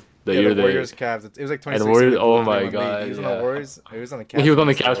 Warriors the Yeah, year the they Warriors, Cavs. It was like and the 2016. Warriors. They blew Oh the my 3-1 lead. He God, was on the yeah. Warriors. He was on the He Cavs. was And on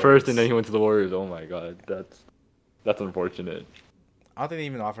the went to the Cavs first, and then Warriors. he went to the Warriors. Oh my God, that's unfortunate. I don't think they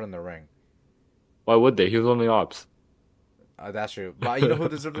even offered him the ring. Why would they? He was on the ops. That's true. But you know who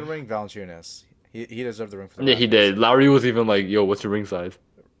deserved the ring? Valanciunas. He deserved the ring for the Yeah, he Raptors. did. Lowry was even like, "Yo, what's your ring size?"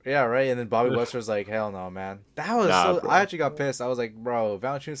 Yeah, right. And then Bobby Webster's like, hell no, man. That was Nah, so. I bro. actually got pissed. I was like, bro,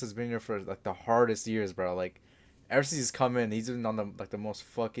 Valanciunas has been here for like the hardest years, bro. Like, Ever since he's come in, he's been on the most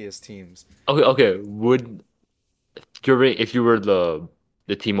fuckiest teams. Okay, okay. Would if you were the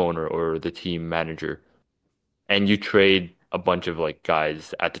team owner or the team manager, and you trade a bunch of like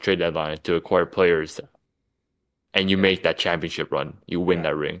guys at the trade deadline to acquire players, and you Yeah, make that championship run, you win yeah.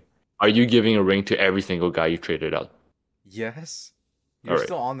 that ring. Are you giving a ring to every single guy you traded out? Yes, All you're right.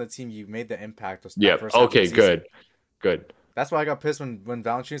 still on the team. You made the impact that Yep. first half of the Okay, season. good. Good. That's why I got pissed when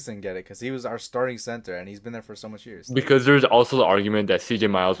Valanciunas didn't get it because he was our starting center and he's been there for so much years. Because there's also the argument that CJ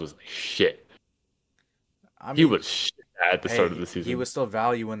Miles was like shit. I He mean, was shit at the start of hey, the he season. was still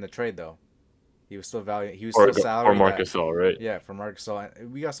value in the trade though. He was still value. He was Or still or salary that. Marcus All, right? Yeah, for Marcus Gasol.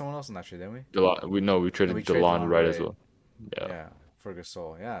 We got someone else in that trade, didn't we? Delon, we know we No, traded we traded Delon DeLon right as Wright. well. Yeah. Yeah, for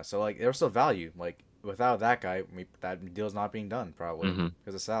Gasol. Yeah, so like there was still value. Like without that guy, that deal's not being done probably Hmm.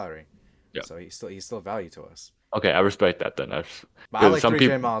 because of salary. Yeah. So he's still value to us. Okay, I respect that then. But I Because like some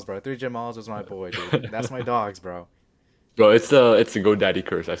 3J people, Miles, bro. 3J Miles was my boy, dude. That's my dogs, bro. bro, it's a GoDaddy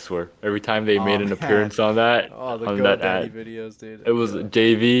curse. I swear. Every time they Oh made an man. appearance on that Oh, the GoDaddy ad, videos, dude. it was Yeah.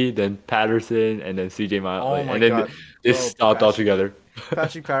 JV, then Patterson, and then CJ Miles, Oh like, my and then God, they bro. stopped altogether.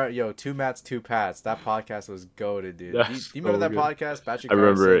 Patrick Parrott, yo, two Mats, two Pats. That podcast was goated, dude. Do you, do That's you remember so that good. podcast? Patrick I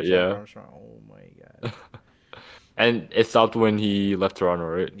remember Carlson, it. Jeff Yeah. Armstrong. Oh my God. And it stopped when he left Toronto,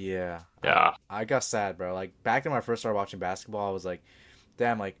 right? Yeah, Yeah. I got sad, bro. Like back then when I first started watching basketball, I was like,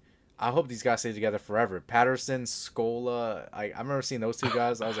 damn, like I hope these guys stay together forever. Patterson, Scola. I remember seeing those two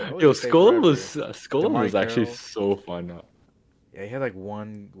guys. I was like, I hope Yo, they stay forever. Scola Damari was actually Carroll. so fun. Yeah, he had like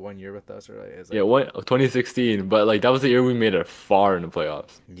one year with us, or like it's Yeah, like what 2016, but like that was the year we made it far in the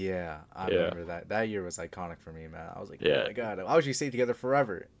playoffs. yeah, I Yeah. remember that. That year was iconic for me, man. I was like, oh Yeah. my God, I wish we stayed together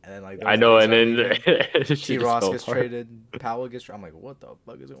forever. And then like I those know, guys and start then leaving. it T just Ross fell gets apart. traded, Powell gets. I'm like, what the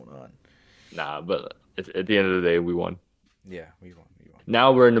fuck is going on? Nah, but at the end of the day, we won. Yeah, we won. We won.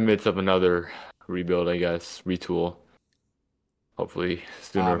 Now we're in the midst of another rebuild, I guess, retool. Hopefully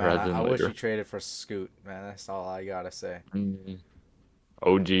Ah sooner man, rather I than wish we later. traded for Scoot, man. That's all I gotta say. Mm.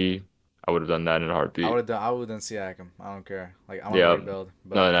 OG, I would have done that in a heartbeat. I would have done Siakam. I don't care. Like I want to Yeah, rebuild,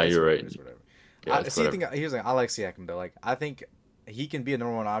 no, but no, it's you're whatever. right. It's whatever. Yeah, it's See, the whatever. thing here's the thing. I like Siakam though. Like I think he can be a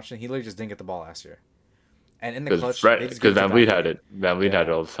number one option. He literally just didn't get the ball last year, and in the clutch, they just give Because it to Van Vliet had VanVleet. it. Van Vliet had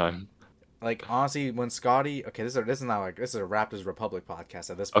it Yeah. all the time. Like honestly, when Scotty, okay, this is not like this is a Raptors Republic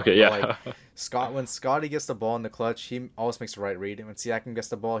podcast at this point, Okay, but like yeah. When Scotty gets the ball in the clutch, he always makes the right read, and when Siakam gets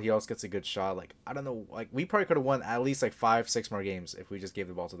the ball, he always gets a good shot. Like I don't know, like we probably could have won at least like 5, 6 more games if we just gave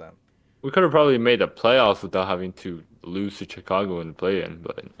the ball to them. We could have probably made the playoffs without having to lose to Chicago in the play-in,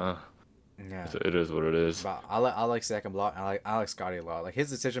 but Yeah, it is what it is. but I like Siakam a lot. And I like Scotty a lot. Like his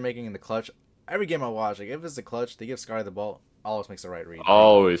decision making in the clutch. Every game I watch, like if it's the clutch, they give Scotty the ball. Always makes the right read. Like,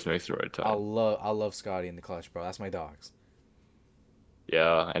 Always makes the right time. I love Scotty in the clutch, bro. That's my dogs.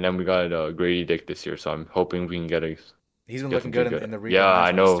 Yeah, and then we got Grady Dick this year, so I'm hoping we can He's been get looking something good good. in the Yeah, rebound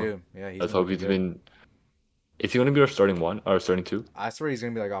I matchups know. too. Yeah, he's Let's been hope looking he's good. been. Is he going to be our starting one or starting two? I swear he's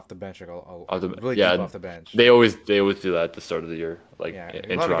gonna be like off the bench, like really Yeah, deep off the bench. they always do that at the start of the year, like Yeah,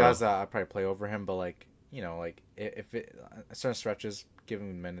 in a lot of Toronto. guys that I probably play over him, but like like if it certain stretches, give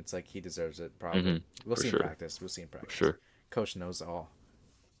him minutes, like he deserves it. Probably. Hmm. We'll For see in sure, practice. We'll see in for practice. sure. Coach knows all.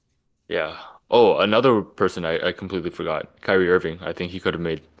 Yeah. Oh, another person I completely forgot. Kyrie Irving. I think he could have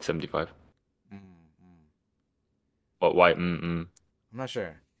made 75. Mm, mm. But why? I'm not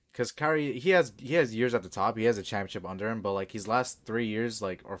sure. Cause Kyrie, he has years at the top. He has a championship under him, but like his last 3 years,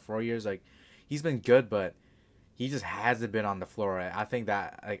 like or 4 years, like he's been good, but he just hasn't been on the floor. I think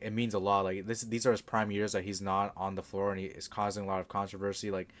that like it means a lot. Like these are his prime years that he's not on the floor, and he is causing a lot of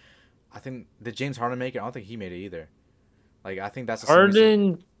controversy. Like I think did James Harden make it? I don't think he made it either. Like I think that's the same reason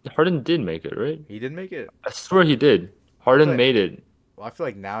Harden did make it, right? he did make it. I swear he did. I feel Harden like made it. well, I feel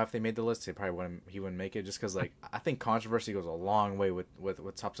like now if they made the list, he wouldn't make it just because like I think controversy goes a long way with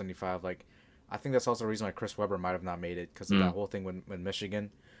top 75. Like I think that's also the reason why Chris Webber might have not made it because of that whole thing with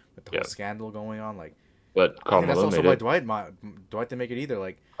Michigan, with the Yeah. whole scandal going on. Like But I think that's Carmelo also made why it. Dwight didn't make it either.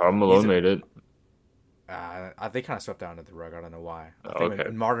 Like Carmelo he's a, made it. they kind of swept that under the rug. I don't know why. I Oh, think okay.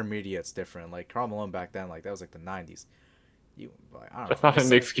 in modern media it's different. Like Karl Malone back then, like that was like the '90s. Like, I don't That's know. not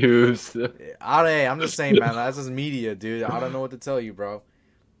an excuse. I'm just saying, man. That's just media, dude. I don't know what to tell you, bro.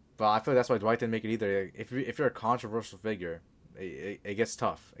 But I feel like that's why Dwight didn't make it either. Like, if you're a controversial figure, it gets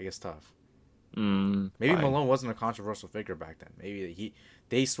tough. It gets tough. Maybe Fine. Malone wasn't a controversial figure back then. Maybe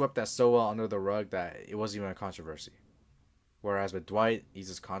they swept that so well under the rug that it wasn't even a controversy. Whereas with Dwight, he's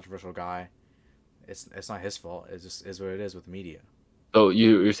this controversial guy. It's not his fault. It just is what it is with media. So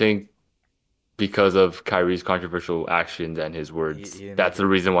you're saying because of Kyrie's controversial actions and his He words, didn't make that's the it.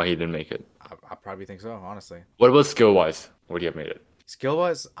 reason why he didn't make it. I probably think so, honestly. What about skill wise? Would he have made it? Skill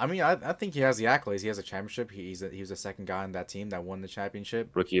wise, I mean, I think he has the accolades. He has a championship. He was the second guy on that team that won the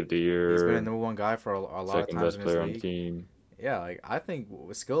championship. Rookie of the He's been a year, number one guy for a lot of second times best in his player on the league. team. Yeah, like I think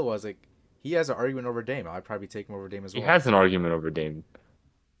with skill was like he has an argument over Dame. I'd probably take him over Dame as He well. has an argument over Dame.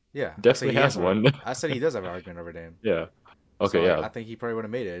 Yeah, I say Definitely has one. I said he does have an argument over Dame. Yeah. So Okay, like yeah. I think he probably would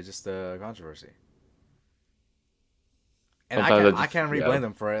have made it. It's just a controversy. And Sometimes I I just can't really yeah. blame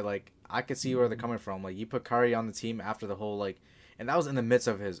them for it. Like I could see where they're coming from. Like you put Kyrie on the team after the whole like, and that was in the midst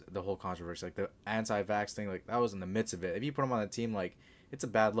of the whole controversy, like the anti-vax thing. Like that was in the midst of it. If you put him on the team, like it's a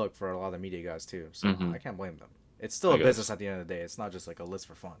bad look for a lot of the media guys too. So hmm I can't blame them. It's still I a business guess at the end of the day. It's not just like a list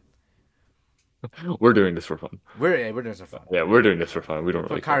for fun. we're doing this for fun. We're doing this for fun. Yeah, we're doing this for fun. We Yeah, don't put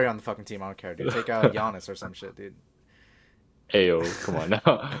really care. Kyrie on the fucking team. I don't care, dude. Take out Giannis or some shit, dude. Ayo, come on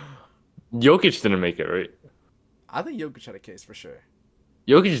now. Jokic didn't make it, right? I think Jokic had a case for sure.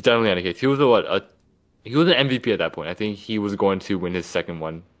 Jokic is definitely on a case. He was he was an MVP at that point. I think he was going to win his second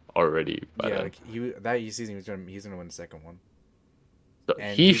one already by Yeah, then. like that season he's gonna win the second one, So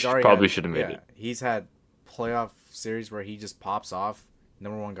and he's already probably had should have made it. he's had playoff series where he just pops off,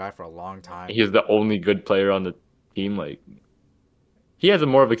 number one guy for a long time. He's the only good player on the team. Like he has a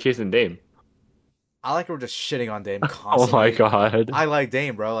more of a case than Dame. I like we're just shitting on Dame Oh my constantly. God. I like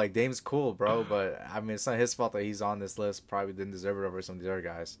Dame, bro. Like Dame's cool, bro. But I mean, it's not his fault that he's on this list. Probably didn't deserve it over some of the other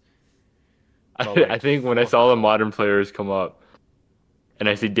guys. But I like, think when I saw the modern players come up and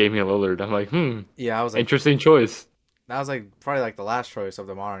I see Damian Lillard, I'm like, yeah, I was like, interesting choice. that was like probably like the last choice of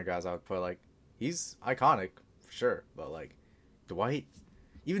the modern guys I would put. Like, he's iconic for sure. But like, Dwight,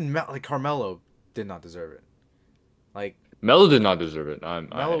 even like Carmelo did not deserve it. Like Melo did not deserve it.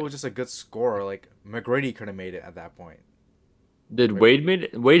 Melo was just a good scorer. Like McGrady could have made it at that point. Did Wade made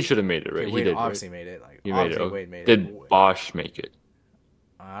it? Wade should have made it, Okay, right? He Wade did, right? obviously made it. Like He made it. obviously Okay. Wade made it. Did Bosch make it?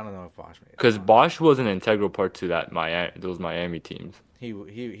 I don't know if Bosh made it. Because Bosch was an integral part to that those Miami teams. He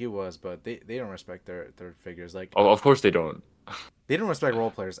was, but they don't respect their figures. Like Oh, of course they don't. they don't respect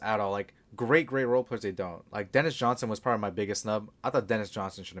role players at all. Like great role players they don't. Like Dennis Johnson was probably my biggest snub. I thought Dennis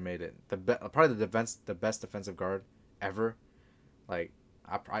Johnson should have made it. Probably the best defensive guard ever. Like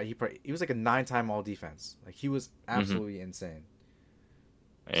he was like a 9-time all defense. Like he was absolutely insane.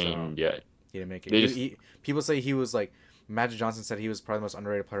 And So yeah, he didn't make it. they just People say he was like Magic Johnson said he was probably the most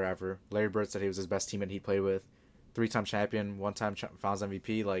underrated player ever. Larry Bird said he was his best teammate he played with. 3-time champion, 1-time Finals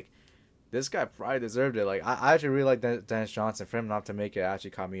MVP. Like this guy probably deserved it. Like I actually really like Dennis Johnson. For him not to make it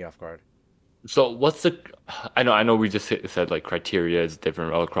actually caught me off guard. so what's the? I know we just said like criteria is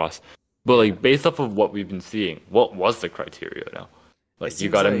different all across, but Yeah. like based off of what we've been seeing, what was the criteria now? It Like you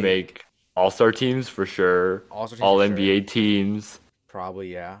seems got to like make All-Star teams for sure, All-Star teams All for NBA sure. teams.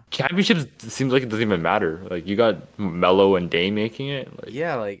 Probably yeah. Championships seems like it doesn't even matter. Like you got Melo and Dame making it. Like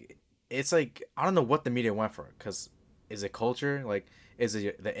Yeah, like it's like I don't know what the media went for. Cause is it culture? Like is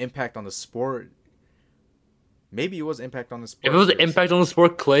it the impact on the sport? Maybe it was impact on the if it sport. was an 'Cause- impact on the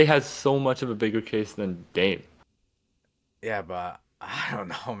sport, Clay has so much of a bigger case than Dame. yeah, but I don't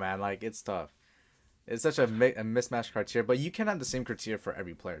know, man. Like it's tough. It's such a mismatched criteria, but you can have the same criteria for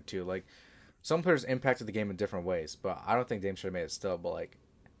every player too. Like some players impacted the game in different ways, but I don't think Dame should have made it still. But like,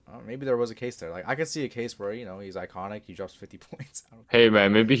 maybe there was a case there. Like I can see a case where he's iconic. He drops 50 points. I don't Hey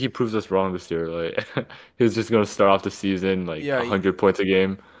man, maybe he proves us wrong this year. Like he was just gonna start off the season like Yeah, 100 points a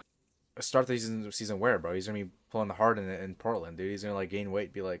game. start the season where, bro? He's gonna be pulling the Harden in Portland, dude. He's gonna like gain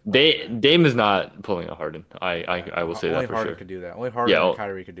weight, be like, Dame is not pulling a Harden. I will say only that for Harden sure. could do that. Only Harden Yeah, and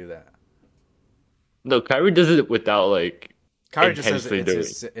Kyrie could do that. no, Kyrie does it without like Kyrie just says intentionally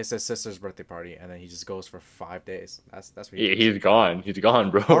doing. it's his sister's birthday party, and then he just goes for 5 days. That's what He's gone. He's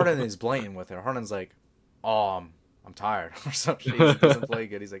gone, bro. Harden is blatant with it. Harden's like, oh, I'm tired or something. He just doesn't play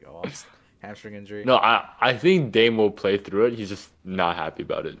good. He's like, oh, hamstring injury. No, I think Dame will play through it. He's just not happy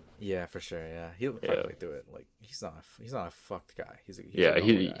about it. Yeah, for sure. Yeah, he'll probably Yeah. play through it. Like he's not a fucked guy. He's a Yeah,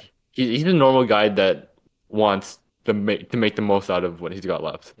 normal guy. he's a normal guy that wants to make the most out of what he's got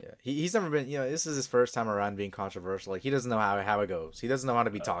left. Yeah, he's never been. This is his first time around being controversial. Like he doesn't know how it goes. He doesn't know how to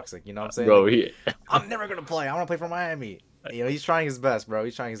be toxic. You know what I'm saying? Bro, Like, I'm never gonna play. I want to play for Miami. He's trying his best, bro.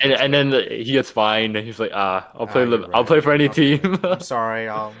 He's trying his and best. and then he gets fined and he's like, I'll play You're I'll right. play for any team. I'm sorry.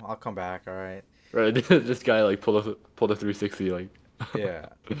 I'll come back. All right. Right, this guy like pulled a 360 like. Yeah.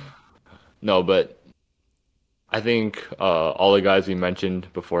 No, but I think all the guys we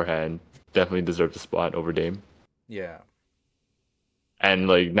mentioned beforehand definitely deserve the spot over Dame. Yeah. And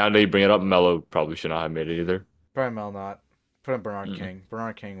like now that you bring it up, Melo probably should not have made it either. Probably Mel not. Put in Bernard Mm-mm. King.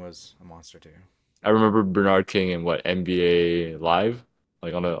 Bernard King was a monster too. I remember Bernard King in what NBA Live,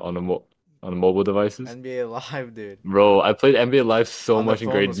 like on the mobile devices. NBA Live, dude. Bro, I played NBA Live so On the much in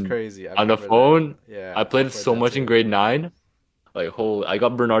phone grade was crazy. I on the remember that. phone. Yeah. I played it played so that much in too. grade 9. Like whole, I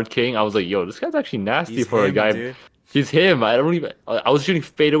got Bernard King. I was like, yo, this guy's actually nasty He's for a him, guy. dude. He's him. I don't even. I was shooting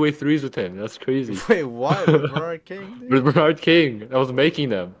fadeaway threes with him. That's crazy. Wait, what? With Bernard King, dude? With Bernard King, I was making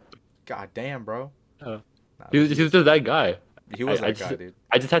them. God damn, bro. Yeah. Nah, He was just that guy. he I, was I that just guy, dude.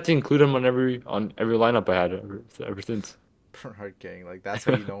 I just had to include him on every lineup I had ever since. Bernard King, like that's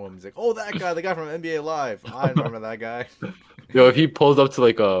how you know him. He's like, oh, that guy, the guy from NBA Live. I remember that guy. Yo, if he pulls up to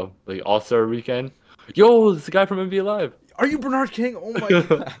like a like All-Star weekend, yo, this is the guy from NBA Live. Are you Bernard King? Oh my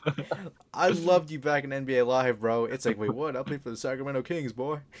god. I loved you back in NBA Live, bro. It's like, wait, what? I played for the Sacramento Kings,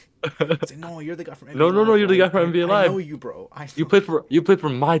 boy. It's like, no, you're the guy from NBA No, Live, you're bro. the guy from NBA I know Live. you, bro. I You know. played for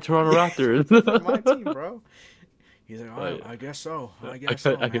my Toronto You play for my team, Raptors. bro. He's like, oh, Like, I guess so. I I guess could,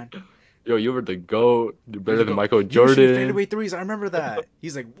 so, I man. could, yo, you were the GOAT. You're He's better like, than oh, Michael you shoot Jordan. fadeaway threes. I remember that.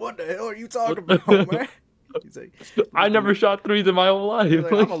 He's like, what the hell are you talking about, man? He's like, I never shot threes in my whole he's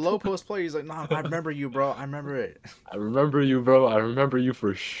life. like, I'm a low post player. He's like, nah, I remember you, bro. I remember it. I remember you, bro. I remember you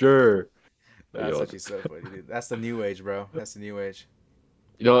for sure. Like, That's yo, actually so funny, dude. That's the new age, bro. That's the new age.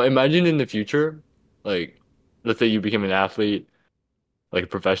 imagine in the future, like, let's say you became an athlete, like a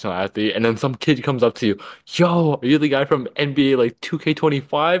professional athlete, and then some kid comes up to you, yo, are you the guy from NBA like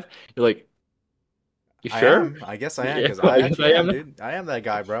 2K25? You're like, you I sure? am. I guess I am Yeah, because I I guess actually I am, am. dude. I am that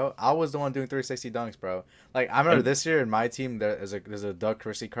guy, bro. I was the one doing 360 dunks, bro. Like I remember And this year in my team, there's a Doug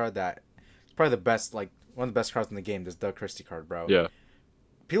Christie card that it's probably the best, like one of the best cards in the game. This Doug Christie card, bro. yeah.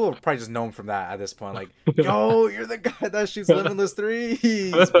 People probably just know him from that at this point. Like, yo, you're the guy that shoots limitless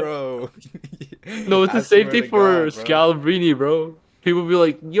threes, bro. No, it's a I swear safety to for God, bro. Scalabrine, bro. People be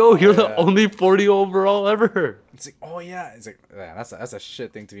like, yo, Oh you're the yeah. only 40 overall ever. It's like, oh yeah. It's like, yeah, that's a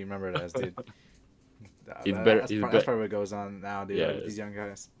shit thing to be remembered as, dude. He's better. That's probably what goes on now, dude. Like Yeah, with these young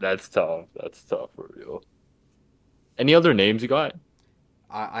guys. that's tough. That's tough for real. Any other names you got?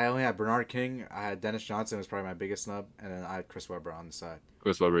 I only had Bernard King. I had Dennis Johnson was probably my biggest snub, and then I had Chris Webber on the side.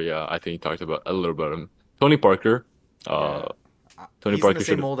 Chris Webber, yeah, I think you talked about a little about him. Tony Parker. Uh, Yeah, Tony he's in the Parker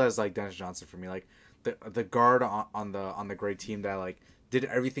same should. mold as like Dennis Johnson for me. Like the guard on the great team that like did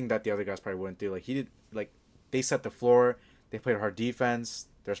everything that the other guys probably wouldn't do. Like he did like they set the floor. They played hard defense.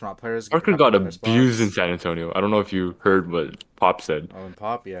 They're smart players. Parker Happy got in their abused in spots. San Antonio. I don't know if you heard what Pop said, Oh, and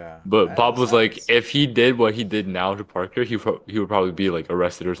Pop, yeah, but that Pop just was like, happens. if he did what he did now to Parker, he would probably be like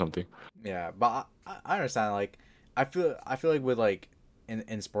arrested or something. Yeah, but I understand. Like, I feel like with like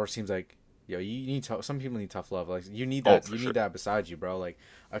in sports teams, like yo, you need some people need tough love. Like Oh, for you sure. need that beside you, bro. Like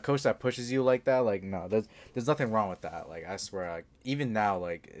a coach that pushes you like that. Like no, there's nothing wrong with that. Like I swear, like even now,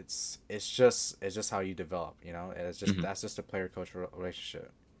 like it's just how you develop. You know, and it's just Mhm. that's just a player coach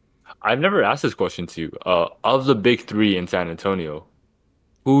relationship. I've never asked this question to you. Of the big three in San Antonio,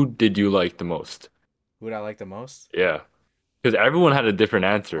 who did you like the most? Who would I like the most? Yeah, because everyone had a different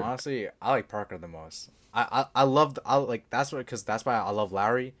answer. Honestly, I like Parker the most. I loved I like that's what because that's why I love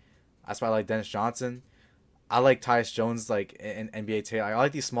Larry. That's why I like Dennis Johnson. I like Tyus Jones like in NBA today. I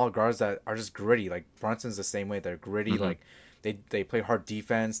like these small guards that are just gritty. Like Brunson's the same way. They're gritty. Hmm. Like they play hard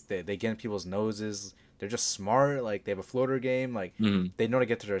defense. They get in people's noses. They're just smart. Like they have a floater game. Like Hmm. they know to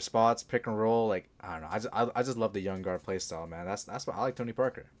get to their spots, pick and roll. Like I don't know. I just love the young guard play style, man. That's why I like Tony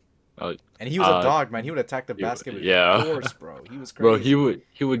Parker. Uh, And he was a uh, dog, man. He would attack the basket with yeah, force, bro. He was bro, crazy.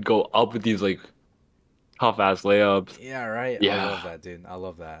 he would go up with these like tough ass layups. Yeah, right. I Yeah, love that, dude. I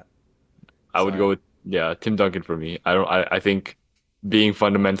love that. I would go So with Tim Duncan for me. I don't. I think being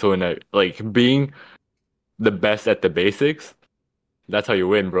fundamental in it, like being the best at the basics, that's how you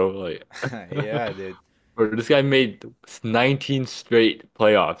win, bro. Like, yeah, dude. bro, this guy made 19 straight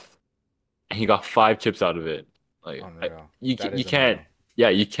playoffs, and he got 5 chips out of it. Like, Unreal. That you is can't, unreal. yeah,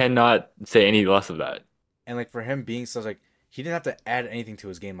 you cannot say any less of that. And like for him being such like he didn't have to add anything to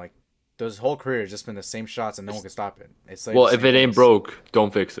his game. Like his whole career has just been the same shots and no one It's- can stop it. It's like well, the if same it ain't things. broke,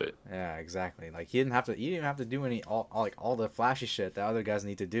 don't fix it. Yeah, exactly. Like he didn't have to do any all the flashy shit that other guys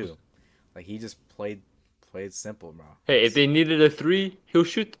need to do. Like he just played simple, bro. Hey, if they needed a three, he'll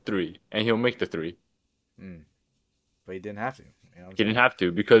shoot the three, and he'll make the three. Mm. But he didn't have to. You know what I'm He didn't saying? have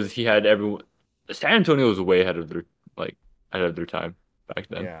to because he had everyone. San Antonio was way ahead of their like ahead of their time back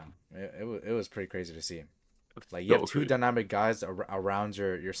then. Yeah. It was pretty crazy to see. Like you have So two crazy. dynamic guys around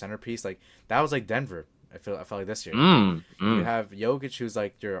your centerpiece. Like that was like Denver. I felt like this year. Like Mm, you mm. have Jokic, who's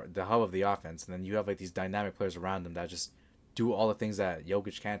like the hub of the offense, and then you have like these dynamic players around him that just do all the things that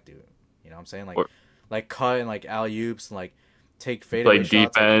Jokic can't do. You know what I'm saying? Or Like cut and like alley oops and like take play fadeaway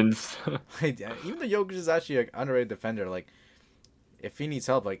shots. defense. Like even though Jokic is actually an underrated defender, like if he needs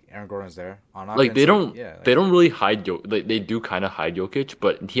help, like Aaron Gordon's there on Like offense. Like yeah, they like don't really hide Jokic. Like they do kind of hide Jokic,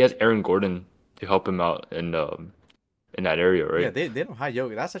 but he has Aaron Gordon to help him out in that area, yeah, right? they don't hide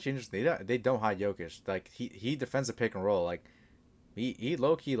Jokic. That's actually interesting. They don't hide Jokic. Like he defends the pick and roll. Like He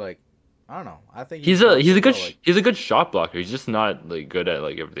low key like I don't know. I think he He's a develops he's so a good well. Like he's a good shot blocker. He's just not like good at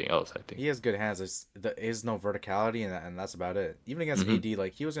like everything else, I think. he has good hands. There is no verticality, and that's about it. Even against Hmm. AD,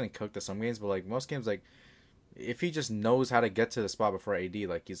 like he was getting cooked at some games, but like most games, like if he just knows how to get to the spot before AD,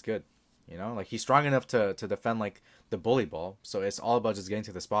 like he's good. You know, like he's strong enough to defend like the bully ball. So it's all about just getting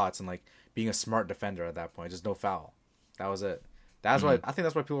to the spots and like being a smart defender at that point. Just no foul. That was it. That's why Hmm. I think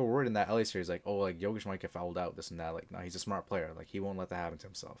that's why people were worried in that LA series. Like, oh, like Jokic might get fouled out, this and that. Like, no, he's a smart player. Like he won't let that happen to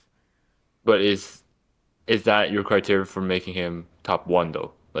himself. But is that your criteria for making him top one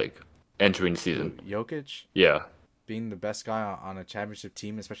though? Like entering the season? Jokic Yeah. being the best guy on a championship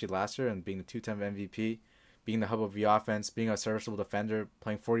team, especially last year, and being the two-time MVP, being the hub of the offense, being a serviceable defender,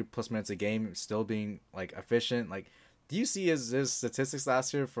 playing 40 plus minutes a game, still being like efficient. Like, do you see his statistics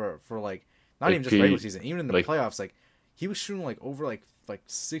last year for like not Like even just regular P season, even in the like playoffs? Like, he was shooting like over like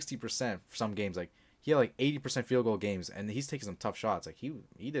 60% for some games. Like he had like 80% field goal games, and he's taking some tough shots. Like he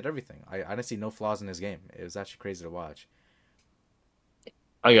did everything. I didn't see no flaws in his game. It was actually crazy to watch.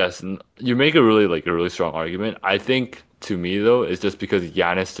 I guess you make a really strong argument. I think to me though, it's just because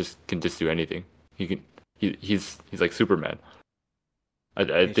Giannis just can just do anything. He can he's like Superman. I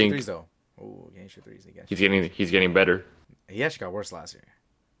Can he shoot think threes though? Oh, can he shoot threes? He can he's shoot threes. getting better. He actually got worse last year.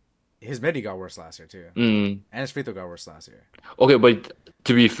 His midi got worse last year too, Mm. and his free throw got worse last year. Okay, but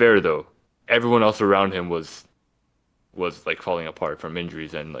to be fair though, everyone else around him was like falling apart from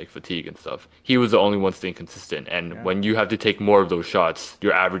injuries and like fatigue and stuff. He was the only one staying consistent, and Yeah, when you have to take more of those shots,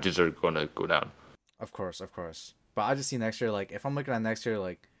 your averages are going to go down. of course, of course. But I just see next year. Like if I'm looking at next year,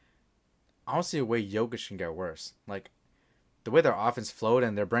 like I don't see a way Jokic can get worse. Like the way their offense flowed,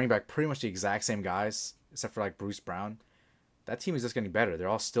 and they're bringing back pretty much the exact same guys, except for like Bruce Brown. That team is just getting better. They're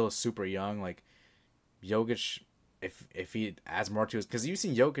all still super young. Like Jokic, if he adds more to his, because you've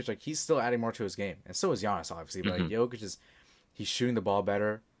seen Jokic, like he's still adding more to his game, and so is Giannis obviously. But like Hmm. Jokic is, he's shooting the ball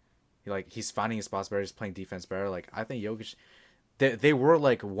better. He's finding his spots better. He's playing defense better. Like I think Jokic, they were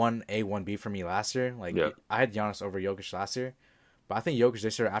like 1A 1B for me last year. Yeah. Like I had Giannis over Jokic last year, but I think Jokic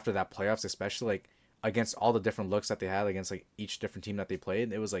this year after that playoffs, especially like against all the different looks that they had against like each different team that they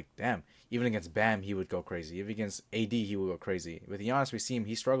played, it was like damn. Even against Bam, he would go crazy. Even against AD, he would go crazy. With Giannis, we see him.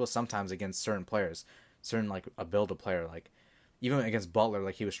 He struggles sometimes against certain players, certain like a build a player. Like even against Butler,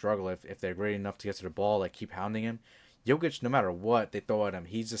 like he would struggle if they're great enough to get to the ball, like keep hounding him. Jokic, no matter what they throw at him,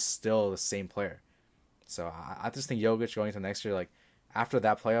 he's just still the same player. So I just think Jokic going into next year, like after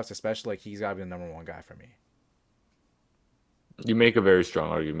that playoffs, especially, like he's got to be the number one guy for me. You make a very strong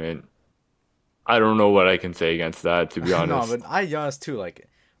argument. I don't know what I can say against that, to be No, honest. but I Giannis too. Like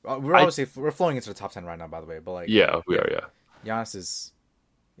we're I obviously we're flowing into the top 10 right now, by the way. But like, Yeah, we yeah, are, yeah. Giannis is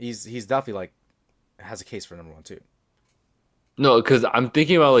he's definitely like has a case for number one too. No, because I'm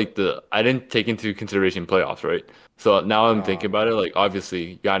thinking about like the I didn't take into consideration playoffs, right? So now I'm thinking about it. Yeah, Like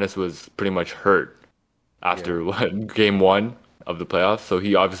obviously, Giannis was pretty much hurt yeah, after what game one of the playoffs, so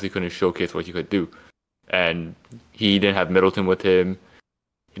he obviously couldn't showcase what he could do. And he didn't have Middleton with him.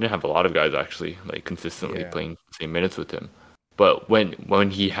 He didn't have a lot of guys actually like consistently yeah, playing the same minutes with him. But when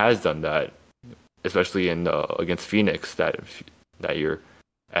he has done that, especially in against Phoenix that year,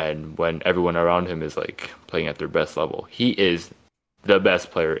 and when everyone around him is like playing at their best level, he is the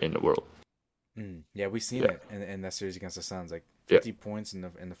best player in the world. yeah. We've seen Yeah, it in that series against the Suns, like yeah. 50 points in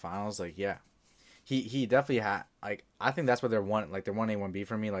the finals. Like yeah, he definitely had like I think that's what they're 1A 1B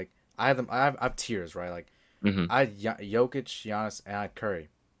for me. Like I have them I have tiers right. Like Hmm. I had Jokic, Giannis, and I had Curry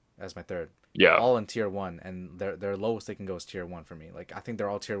as my third, Yeah. all in tier one, and their lowest they can go is tier one for me. Like I think they're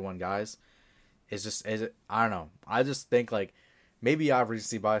all tier one guys. It's just is it I don't know. I just think like maybe I have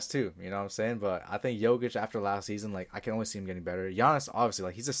recency bias too. You know what I'm saying? But I think Jokic after last season, like I can only see him getting better. Giannis obviously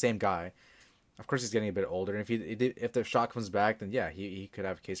like he's the same guy. Of course he's getting a bit older. And if the shot comes back, then yeah he could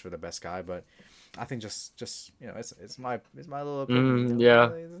have a case for the best guy. But I think just you know it's my little opinion. You Yeah.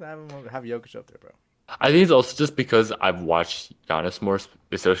 know, just have Jokic up there, bro. I think it's also just because I've watched Giannis more,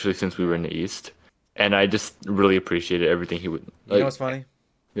 especially since we were in Yeah. the East, and I just really appreciated everything he would You know like. what's funny?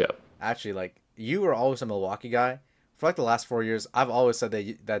 Yeah. Actually, like you were always a Milwaukee guy. For like the last 4 years, I've always said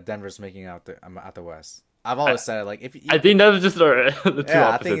that Denver's making out the West. I've I, always said it. Like if I think that was just our the two yeah,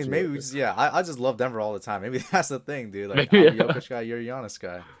 I think opposites. maybe we just I just love Denver all the time. Maybe that's the thing, dude. Like Maybe. I'm a Yeah. Jokic guy, you're a Giannis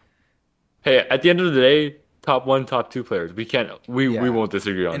guy. Hey, at the end of the day, top one, top two players. We Yeah, won't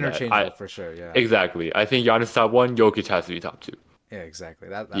disagree on that. interchangeable I for sure. Yeah, Exactly. I think Giannis top one, Jokic has to be top two. yeah, exactly.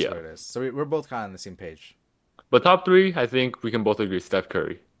 That's Yeah. what it is. So we're both kind of on the same page. But top three, I think we can both agree Steph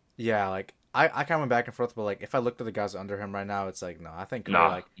Curry. Yeah, like I kind of went back and forth, but like if I looked at the guys under him right now, it's like no, I think Curry Nah.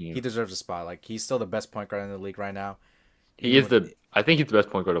 like he deserves a spot. Like he's still the best point guard in the league right now. He Even is with I think he's the best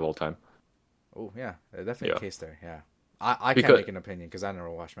point guard of all time. oh yeah, definitely a Yeah. case there. Yeah, I can't because make an opinion because I never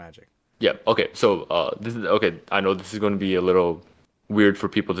watched Magic. yeah, okay. So this is okay. I know this is going to be a little weird for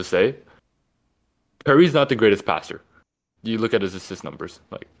people to say. Curry's not the greatest passer. You look at his assist numbers,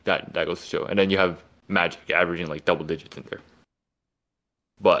 like that goes to show. And then you have Magic averaging like double digits in there.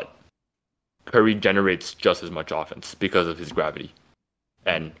 But Curry generates just as much offense because of his gravity.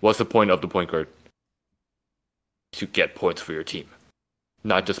 And what's the point of the point guard? To get points for your team.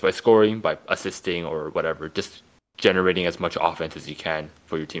 Not just by scoring, by assisting or whatever, just generating as much offense as you can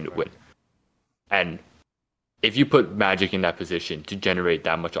for your team to win. And if you put Magic in that position to generate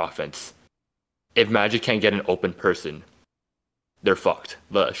that much offense, if Magic can't get an open person, they're fucked.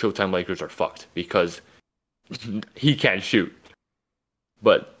 The Showtime Lakers are fucked because he can't shoot.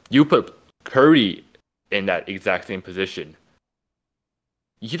 But you put Curry in that exact same position,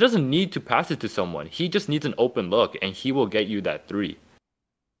 he doesn't need to pass it to someone. He just needs an open look, and he will get you that three.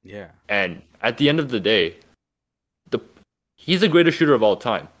 Yeah. And at the end of the day, he's the greatest shooter of all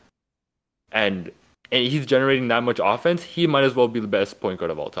time. And he's generating that much offense, he might as well be the best point guard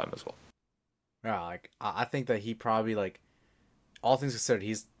of all time as well. Yeah, like I think that he probably like all things considered,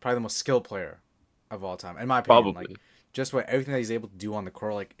 he's probably the most skilled player of all time, in my opinion. Probably. Like just what everything that he's able to do on the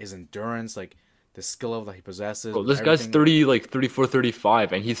court, like his endurance, like the skill level that he possesses. Bro, this guy's everything. 30, like 34,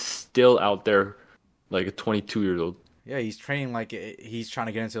 35, and he's still out there like a 22-year old. Yeah, he's training like he's trying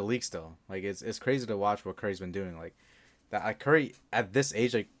to get into the league still. Like it's crazy to watch what Curry's been doing. Like that, like Curry at this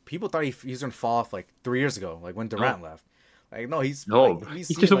age, like people thought he was gonna fall off like 3 years ago, like when Durant left. Like no, he's No, like,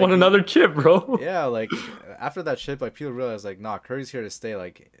 he just won another chip, bro. Yeah, like after that chip, like people realized like nah, Curry's here to stay.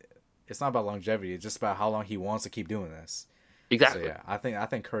 Like it's not about longevity; it's just about how long he wants to keep doing this. Exactly. So yeah, I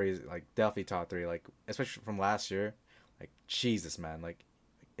think Curry's like definitely top three. Like especially from last year, like Jesus man, like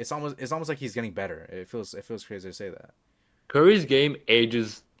it's almost like he's getting better. It feels crazy to say that. Curry's game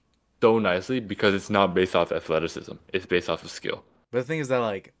ages so nicely because it's not based off athleticism. It's based off of skill. But the thing is that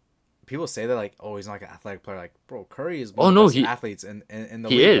like people say that like oh he's not like an athletic player. Like bro, Curry is one Oh of the no, best athletes in the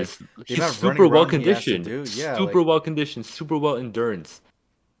he league. is. Like, the He's amount of super running well around he has to conditioned. do, yeah, Super like well conditioned, super well endurance.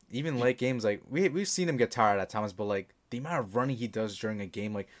 even late games, like we've seen him get tired at times, but like the amount of running he does during a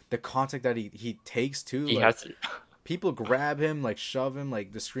game, like the contact that he takes too, He like has people grab him, like shove him,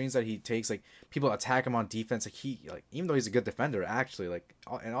 like the screens that he takes, like people attack him on defense, like he like even though he's a good defender, actually, like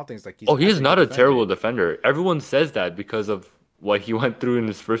in all things, like he's Oh, he is actually a not good a defender. terrible defender. Everyone says that because of what he went through in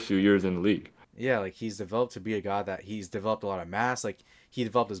his first few years in the league. Yeah, like he's developed to be a guy that he's developed a lot of mass, like he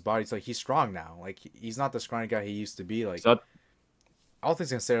developed his body, so like he's strong now, like he's not the scrawny guy he used to be, He's like not. all things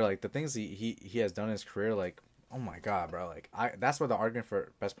considered, like the things he has done in his career, like oh my god, bro, like that's where the argument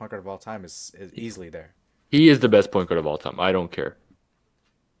for best point guard of all time is easily there. He is the best point guard of all time. I don't care.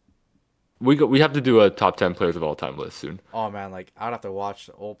 We have to do a top 10 players of all time list soon. Oh man, like I'd have to watch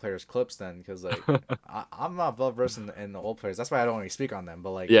the old players clips then, because like I'm not well versed in the old players. That's why I don't really speak on them.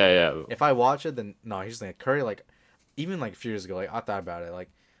 But like, Yeah, yeah. if I watch it, then no, he's like Curry. Like even like a few years ago, like I thought about it.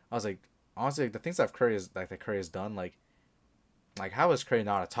 Like I was like, honestly, like, the things that Curry is like that Curry has done, like how is Curry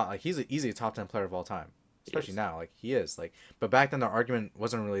not a top? Like he's easily a top 10 player of all time, especially Yes. now. Like he is like, but back then the argument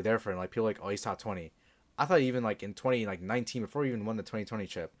wasn't really there for him. Like people like, oh, he's top 20. I thought even like in 2019 before he even won the 2020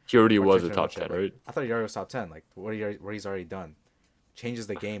 chip. He already Or was a 2021 top 10, chip, like, right? I thought he already was top 10. Like what he's already done changes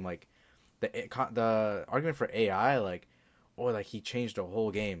the game. Like the argument for AI, like or like he changed the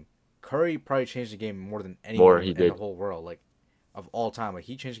whole game. Curry probably changed the game more than More, anyone he in the did. whole world, like of all time. Like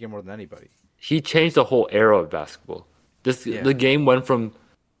he changed the game more than anybody. He changed the whole era of basketball. Yeah, The game went from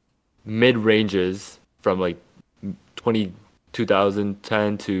mid ranges from like 20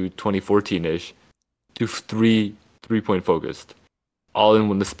 2010 to 2014 ish to three-point focused, all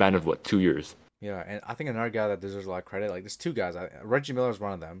in the span of what 2 years. yeah, and I think another guy that deserves a lot of credit. Like there's two guys. Reggie Miller is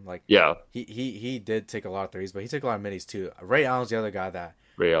one of them. Like Yeah, he did take a lot of threes, but he took a lot of middies too. Ray Allen's the other guy that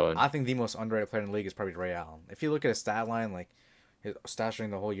Ray Allen. I think the most underrated player in the league is probably Ray Allen. If you look at his stat line, like his stats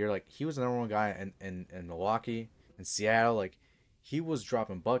during the whole year, like he was the number one guy in Milwaukee, in Seattle. Like he was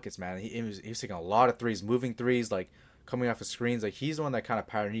dropping buckets, man. He was taking a lot of threes, moving threes, like coming off the screens. Like he's the one that kind of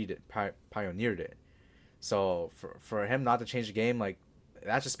pioneered it. So for him not to change the game, like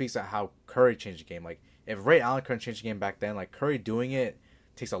that just speaks to how Curry changed the game. Like if Ray Allen couldn't change the game back then, like Curry doing it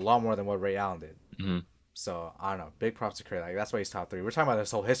takes a lot more than what Ray Allen did. Hmm. So I don't know. Big props to Curry. Like that's why he's top three. We're talking about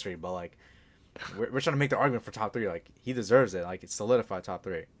this whole history, but like we're trying to make the argument for top three. Like he deserves it. Like it's solidified top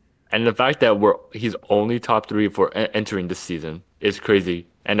three. And the fact that he's only top three for entering this season is crazy,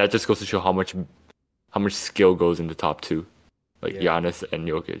 and that just goes to show how much skill goes into top two, like Yeah. Giannis and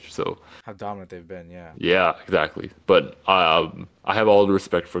Jokic. So How dominant they've been. Yeah. yeah, exactly. But I have all the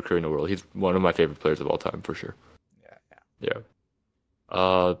respect for Curry in the world. He's one of my favorite players of all time for sure. Yeah. Yeah.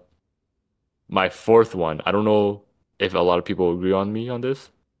 Uh, my fourth one. I don't know if a lot of people agree on me on this,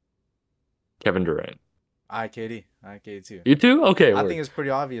 Kevin Durant. I KD too. You too? Okay, I think word. it's pretty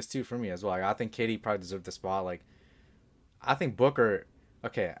obvious too for me as well. Like, I think KD probably deserved the spot. Like I think Booker.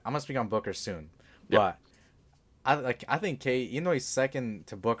 Okay, I'm gonna speak on Booker soon, Yeah. but I think K. Even though he's second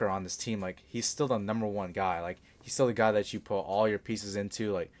to Booker on this team, like he's still the number one guy. Like he's still the guy that you put all your pieces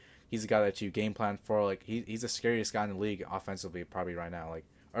into. Like he's the guy that you game plan for. Like he's the scariest guy in the league offensively probably right now. Like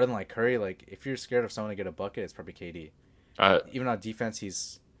other than like Curry, like if you're scared of someone to get a bucket, it's probably KD. Uh, Even on defense,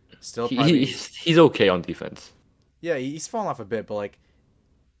 he's still he, probably he's okay on defense. yeah he's fallen off a bit, but like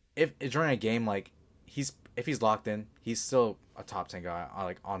if during a game like he's if he's locked in, he's still a top 10 guy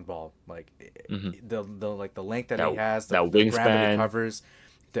like on ball. Like Hmm. the like the length that That he has, that the ground that he wingspan. covers,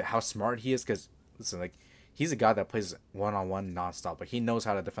 how smart he is. Because listen, like he's a guy that plays one on one nonstop. Like he knows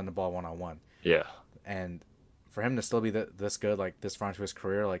how to defend the ball one on one, Yeah. and for him to still be this good, like this far into his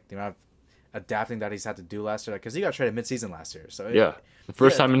career, like the amount of adapting that he's had to do last year, like because he got traded mid-season last year, so Yeah. The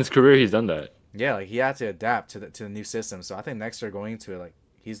first yeah, time in his career he's done that. yeah, like he had to adapt to the new system. So I think next year going into it, like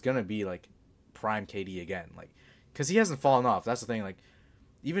he's gonna be like prime KD again, like because he hasn't fallen off. That's the thing. Like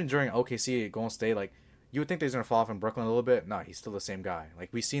even during OKC Golden State, like you would think that he's gonna fall off in Brooklyn a little bit. No, he's still the same guy. Like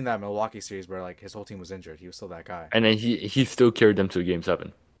we seen that Milwaukee series where like his whole team was injured. He was still that guy. And then he still carried them to game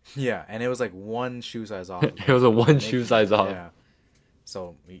seven. Yeah, and it was like one shoe size off of It was a one shoe making it. size off. Yeah.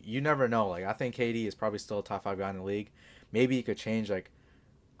 So you never know. Like I think KD is probably still a top five guy in the league. Maybe he could change. Like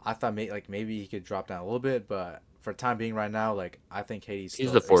I thought, like maybe he could drop down a little bit, but for time being right now, like I think KD He's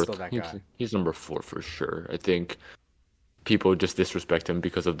still the is still fourth. that He's, guy. he's number four for sure. I think people just disrespect him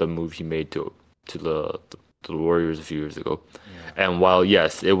because of the move he made to the Warriors a few years ago. Yeah. And while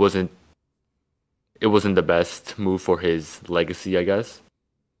yes, it wasn't the best move for his legacy, I guess,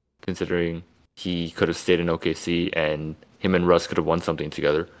 considering he could have stayed in OKC and him and Russ could have won something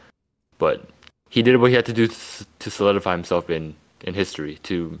together. But he did what he had to do to solidify himself in history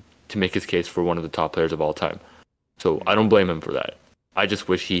to make his case for one of the top players of all time. So I don't blame him for that. I just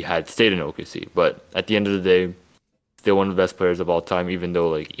wish he had stayed in OKC. But at the end of the day, still one of the best players of all time, even though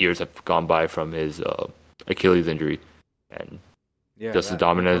like years have gone by from his Achilles injury, and Yeah, just as that he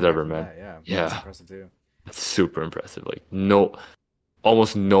dominant as came back ever, from man. that. Yeah, that's Yeah, impressive too. it's super impressive. Like no,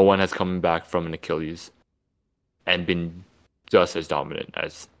 almost no one has come back from an Achilles and been just as dominant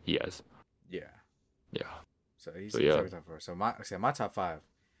as he has. Yeah. Yeah. So he's So yeah, top four. So my top five.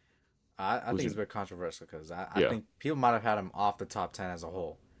 I who's think it's your, a bit controversial because I yeah. think people might have had him off the top 10 as a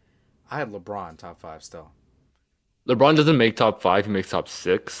whole. I had LeBron top five still. LeBron doesn't make top five; he makes top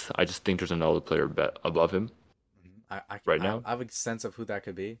six. I just think there's another player above him right now. I have a sense of who that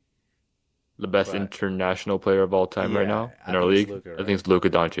could be, The best but international player of all time right yeah, now I in our think it's league. Luca, I think right? it's Luka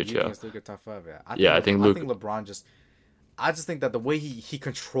Doncic. You think Yeah, it's Luca top five? Yeah, yeah. I think I Luka. think LeBron just. I just think that the way he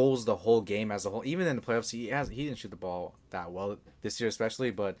controls the whole game as a whole, even in the playoffs, he didn't shoot the ball that well this year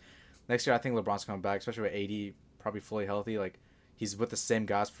especially, but next year I think LeBron's coming back, especially with AD probably fully healthy. Like he's with the same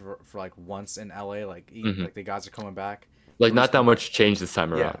guys for like once in LA. Mhm. Like the guys are coming back. Like Rudy's not that coming back. much change this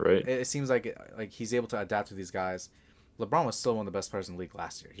time Yeah, around, right? it seems like he's able to adapt to these guys. LeBron was still one of the best players in the league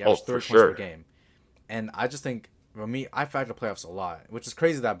last year. He Oh, averaged for 30 points per sure. game, and I just think for me, I factor playoffs a lot, which is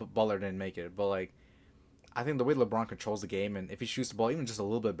crazy that Butler didn't make it. But like, I think the way LeBron controls the game, and if he shoots the ball even just a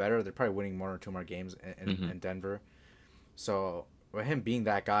little bit better, they're probably winning one or two more games Hmm. in Denver. So with him being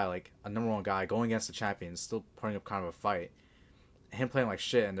that guy, like a number one guy, going against the champions, still putting up kind of a fight, him playing like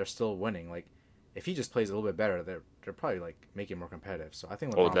shit, and they're still winning. Like if he just plays a little bit better, they're probably like making it more competitive. So I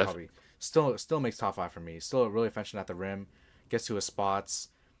think Oh, LeBron probably still makes top five for me. Still really efficient at the rim, gets to his spots,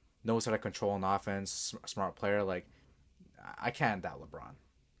 knows how to control an offense, smart player. Like I can't doubt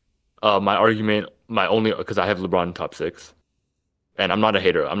LeBron. My argument, my only, because I have LeBron in top six, and I'm not a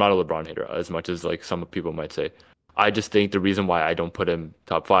hater. I'm not a LeBron hater as much as like some people might say. I just think the reason why I don't put him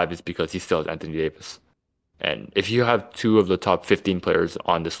top five is because he still has Anthony Davis. And if you have two of the top 15 players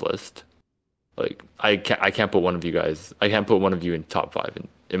on this list, like I can't put one of you guys. I can't put one of you in top five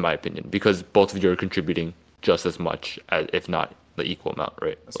in my opinion because both of you are contributing just as much as if not the equal amount,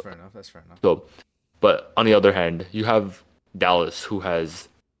 right? That's fair enough. That's fair enough. So, but on the other hand, you have Dallas who has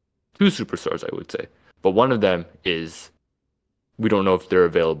two superstars, I would say, but one of them is we don't know if they're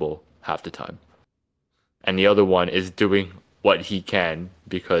available half the time, and the other one is doing what he can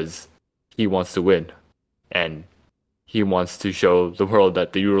because he wants to win, and he wants to show the world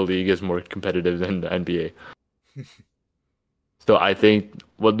that the EuroLeague is more competitive than the NBA. So I think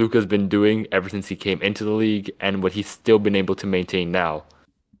what Luka's been doing ever since he came into the league and what he's still been able to maintain now,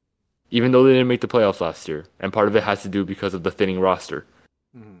 even though they didn't make the playoffs last year, and part of it has to do because of the thinning roster.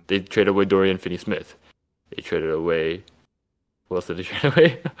 Mm-hmm. They traded away Dorian Finney-Smith. They traded away Who else did he trade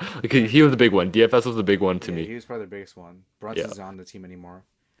away? Like, he was the big one. DFS was the big one to Yeah, me. he was probably the biggest one. Yeah, Brunson's not on the team anymore,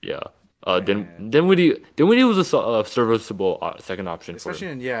 yeah. and Then Woody was a serviceable second option for especially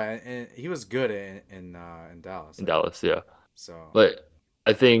in yeah, and he was good in Dallas. in Like Dallas. Yeah, so, but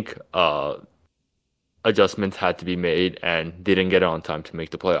I think adjustments had to be made, and they didn't get it on time to make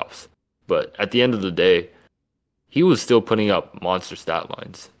the playoffs. But at the end of the day, he was still putting up monster stat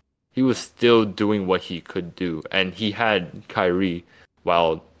lines. He was yeah, still doing what he could do, and he had Kyrie,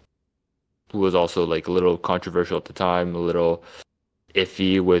 while who was also like a little controversial at the time, a little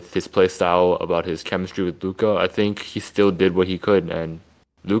iffy with his play style about his chemistry with Luca. I think he still did what he could, and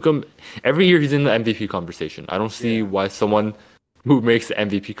Luca every year he's in the MVP conversation. I don't see yeah, why someone who makes the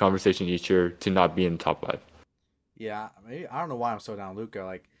MVP conversation each year to not be in the top five. yeah. Maybe I don't know why I'm so down Luca.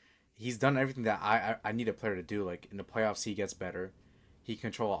 Like he's done everything that I need a player to do. Like in the playoffs, he gets better. He can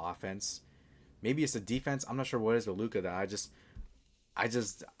control offense. Maybe it's the defense. I'm not sure what it is with Luca that I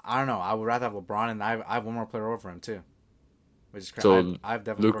don't know. I would rather have LeBron, and I have one more player over him too, which is crazy. So I have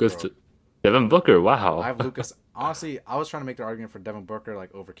Devin Lucas Booker. to Devin Booker, I wow. have Lucas. Honestly, I was trying to make the argument for Devin Booker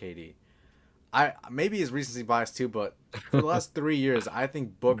like over KD. I maybe his recency bias too, but for the last 3 years, I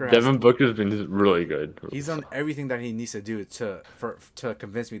think Booker has Devin Booker's been really good. he's done everything that he needs to do to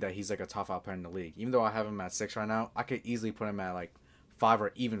convince me that he's like a top five player in the league. Even though I have him at 6 right now, I could easily put him at like 5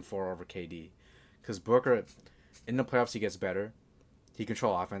 or even 4 over KD. Because Booker, in the playoffs, he gets better. He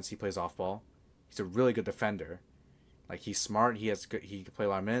controls offense. He plays off ball. He's a really good defender. Like he's smart. He can play a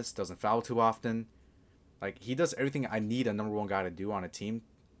lot of minutes. Doesn't foul too often. Like he does everything I need a number one guy to do on a team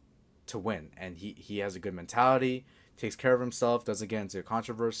to win. And he has a good mentality. Takes care of himself. Doesn't get into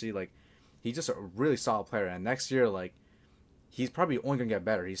controversy. Like he's just a really solid player. And next year, like he's probably only gonna get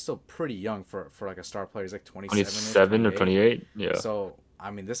better. He's still pretty young for like a star player. He's like 27 ish, 27 or 28. 28? Yeah. So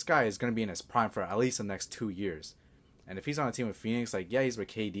I mean, this guy is gonna be in his prime for at least the next 2 years. And if he's on a team with Phoenix, like yeah, he's with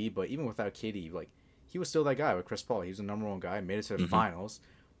KD, but even without KD, like he was still that guy with Chris Paul. He was the number one guy, made it to the hmm finals.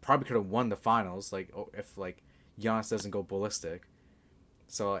 Probably could have won the finals, like if like Giannis doesn't go ballistic.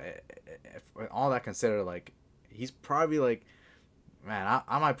 So if all that considered, like he's probably like man,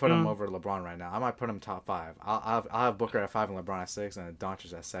 I might put him over LeBron right now. I might put him top five. I'll have Booker at 5 and LeBron at 6, and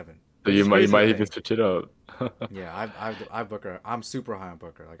Doncic at 7, So which is you crazy to might even think. switch it up. Yeah, I've Booker. I'm super high on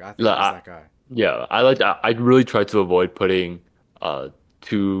Booker. Like I think Like, he's that guy. yeah, I really try to avoid putting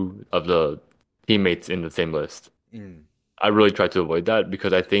two of the teammates in the same list. Mm, I really try to avoid that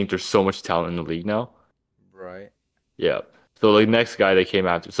because I think there's so much talent in the league now. right. Yeah. So the next guy that came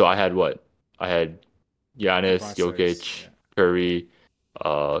after, so I had what? I had Giannis, LeBron 6. Jokic, Yeah. Curry,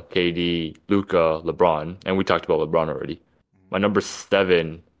 KD, Luca, LeBron, and we talked about LeBron already. Mhm. My number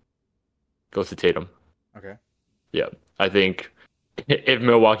seven goes to Tatum. Okay. Yeah, I think if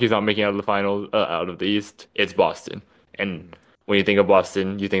Milwaukee's not making out of the finals, out of the East, it's Boston. And Mm, when you think of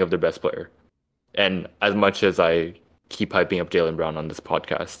Boston, you think of their best player. And as much as I keep hyping up Jaylen Brown on this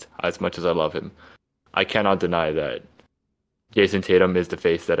podcast, as much as I love him, I cannot deny that Jason Tatum is the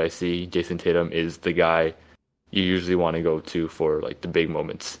face that I see. Jason Tatum is the guy you usually want to go to for like the big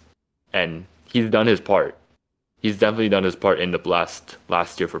moments. And he's done his part. He's definitely done his part in the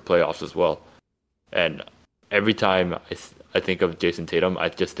last year for playoffs as well. And every time I think of Jason Tatum, I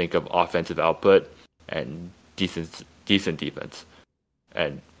just think of offensive output and decent defense.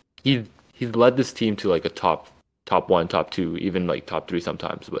 And he's led this team to like a top one, top two, even like top three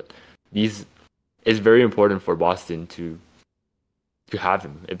sometimes. But these it's very important for Boston to have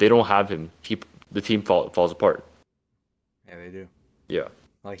him. If they don't have him, the team falls apart. yeah, they do. Yeah.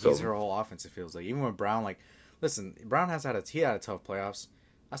 Like he's So her whole offense. It feels like even with Brown, like listen, Brown has he had a tough playoffs.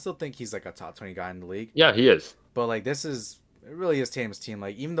 I still think he's like a top 20 guy in the league. yeah, he is. But like it really is Tatum's team.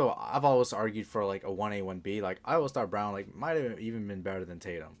 Like even though I've always argued for like a 1A 1B, like I always thought Brown like might have even been better than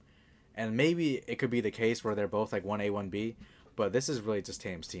Tatum. And maybe it could be the case where they're both like 1A 1B, but this is really just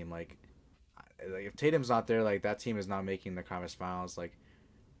Tatum's team. Like if Tatum's not there, like that team is not making the conference finals. Like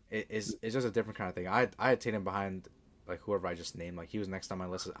it's just a different kind of thing. I had Tatum behind like whoever I just named. Like he was next on my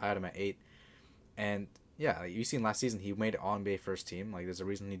list. I had him at 8, and yeah, like, you seen last season he made All NBA first team. Like there's a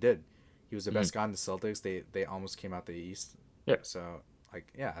reason he did. He was the Mhm. best guy in the Celtics. They almost came out the East. Yeah. So like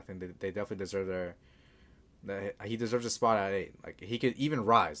yeah, I think they definitely deserve he deserves a spot at 8. Like he could even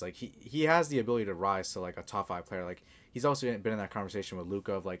rise. Like he has the ability to rise to like a top 5 player. Like he's also been in that conversation with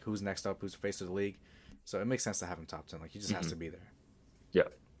Luka of like who's next up, who's face of the league. So it makes sense to have him top 10. Like he just has hmm to be there. Yeah.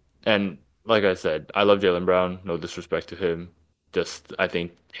 And like I said, I love Jaylen Brown. No disrespect to him. Just I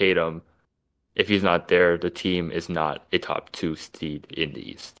think Tatum, if he's not there, the team is not a top two seed in the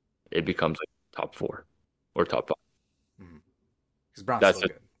East. It becomes like top four or top five. Because Brown's That's still just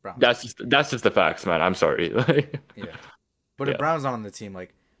good. Brown's still good. that's just the facts, man. I'm sorry. Yeah. But if Yeah. Brown's not on the team,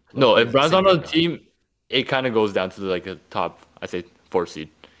 like No, low-key, if it's the Brown's same not on thing the though. team, it kind of goes down to like a top, I say, 4 seed.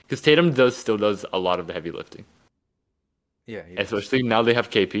 Because Tatum still does a lot of the heavy lifting, Yeah, he does. especially now they have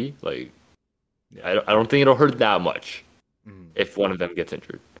KP. Like Yeah. I don't think it'll hurt that much Mhm. if one of them gets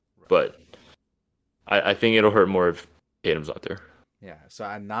injured, Right. but I think it'll hurt more if Tatum's out there. Yeah. So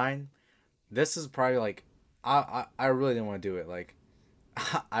at 9, this is probably like I really didn't want to do it. Like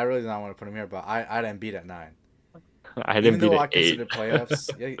I really did not want to put him here, but I'd Embiid at 9. I had Even Embiid though at I 8 consider playoffs,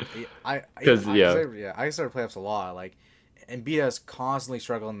 because yeah, I consider playoffs a lot. Like Embiid has constantly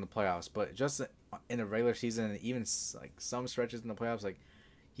struggled in the playoffs, but just in the regular season and even like some stretches in the playoffs, like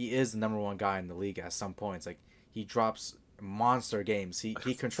he is the number one guy in the league at some points. Like he drops monster games. He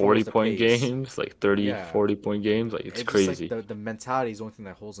controls 40 the point pace. games, like 30, Yeah, 40 point games, like it's it's just like crazy. the mentality is the only thing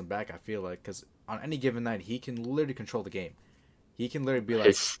that holds him back. I feel like because on any given night he can literally control the game. He can literally be His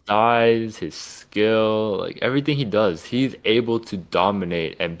like, size, his skill, like everything he does, he's able to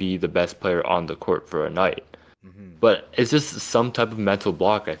dominate and be the best player on the court for a night. mm-hmm. But it's just some type of mental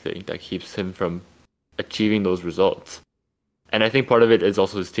block, I think, that keeps him from achieving those results. And I think part of it is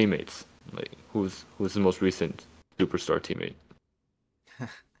also his teammates. Like who's the most recent superstar teammate?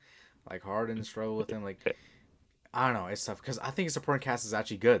 like Harden struggle with him. Like I don't know, it's tough because I think his supporting cast is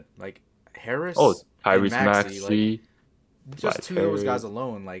actually good. Like Oh, Harris and Tyrese Maxey, like Maxey, just two of those Terry. guys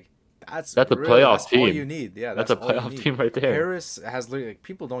alone, like That's a playoff that's all you team. need. Yeah, That's that's a all you playoff need. team right there. Harris has literally like,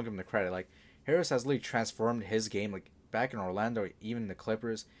 people don't give him the credit. Like Harris has literally transformed his game. Like back in Orlando, even the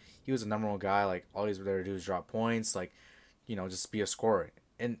Clippers, he was the number one guy. Like all he's there to do is drop points. Like just be a scorer.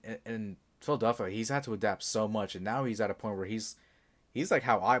 In Philadelphia, he's had to adapt so much, and now he's at a point where he's like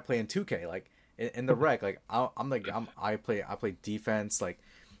how I play in 2K. Like in the rec, like I play defense. Like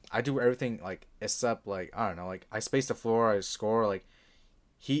I do everything like except like I don't know. Like I space the floor, I score. Like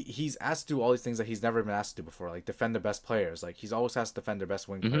he's asked to do all these things that he's never been asked to do before. Like defend the best players. Like he's always has to defend their best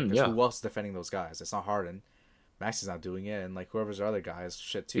wing player. Because Yeah. who else is defending those guys? It's not Harden. Max is not doing it, and like whoever's the other guys,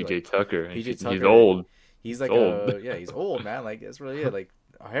 shit too. PJ Like Tucker, and PJ he's Tucker, old. he's He's like old. he's old man. Like it's really it. Like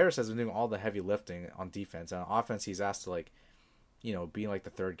Harris has been doing all the heavy lifting on defense, and on offense he's asked to like being like the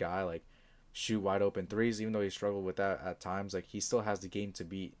third guy, like shoot wide open threes. Even though he struggled with that at times, like he still has the game to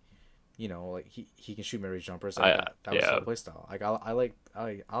beat. Like he can shoot mid-range jumpers. Like that was Yeah. his play style. Like I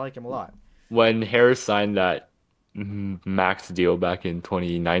like him a lot. When Harris signed that max deal back in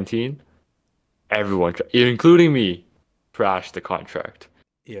 2019, everyone, including me, trashed the contract.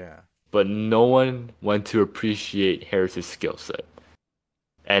 Yeah. But no one went to appreciate Harris's skill set.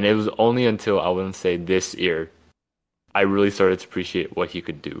 And it was only until I wouldn't say this year, I really started to appreciate what he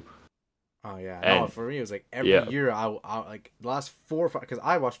could do. Oh yeah, no. And For me, it was like every yeah, year. I like the last 4 or 5 because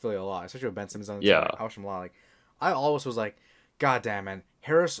I watched Philly a lot, especially with Ben Simmons on the team. yeah, Like, I watched him a lot. Like I always was like, God damn man,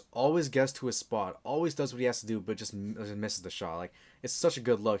 Harris always gets to his spot, always does what he has to do, but just misses the shot. Like it's such a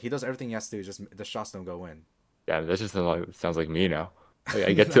good look. He does everything he has to do, just the shots don't go in. damn, that just sounds like me now. Like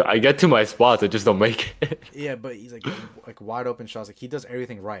I get to my spots, I just don't make it. Yeah, but he's like wide open shots. Like he does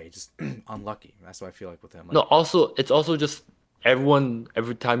everything right, just unlucky. That's what I feel like with him. No, Like also it's also just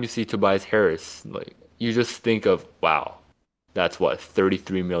every time you see Tobias Harris, like you just think of wow, that's what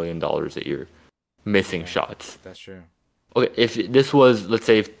 $33 million a year missing yeah, shots. that's true. Okay, if this was, let's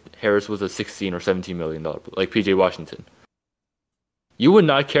say, if Harris was a 16 or $17 million, like PJ Washington, you would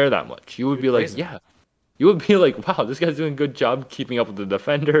not care that much. You would be like, Praise him. yeah, you would be like, wow, this guy's doing a good job keeping up with the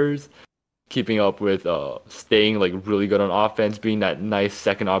defenders, keeping up with staying like really good on offense, being that nice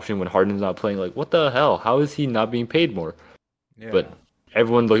second option when Harden's not playing. Like, what the hell? How is he not being paid more? Yeah. But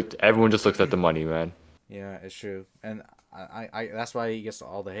everyone just looks at the money, man. Yeah, it's true, and I that's why he gets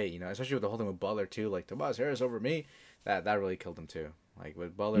all the hate, especially with the whole thing with Butler too. Like Tobias Harris over me, that really killed him too. Like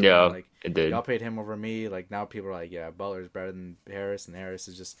with Butler, Yeah, like it did. y'all paid him over me. Like now people are like, yeah, Butler's better than Harris, and Harris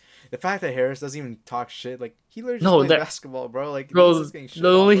is just the fact that Harris doesn't even talk shit. Like he literally just No, plays that basketball, bro. Like he's bro, just getting shit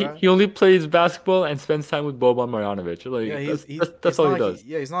on, bro. he only plays basketball and spends time with Boban Marjanovic. Yeah, Like he's that's it's all not he like does.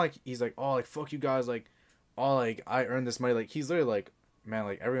 he's not like he's like oh like fuck you guys like oh like I earned this money. Like he's literally like man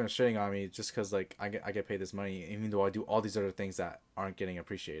like everyone's shitting on me just because like I get paid this money even though I do all these other things that aren't getting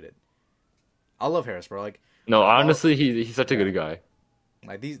appreciated. I love Harris, bro. Like No, all honestly, he's such a yeah. good guy.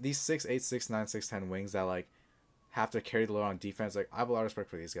 Like these 6'8", 6'9", 6'10" wings that like have to carry the load on defense. Like I have a lot of respect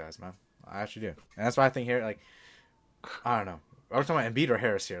for these guys, man. I actually do, and that's why I think here like I don't know. Are we talking about Embiid or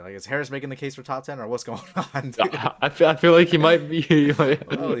Harris here? Like is Harris making the case for top 10 or what's going on, dude? I feel like he might be Holy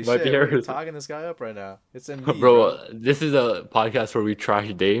might shit, be we're Harris. talking this guy up right now. It's Embiid, Bro, this is a podcast where we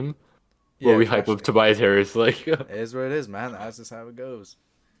trash Dame, where Yeah, we hype trash up it. Tobias Harris. Like, It is what it is, man. That's just how it goes.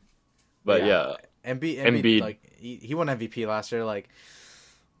 but yeah, Embiid Embiid. like he won MVP last year. Like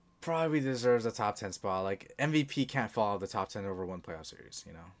probably deserves a top 10 spot. Like MVP can't fall out of the top 10 over one playoff series.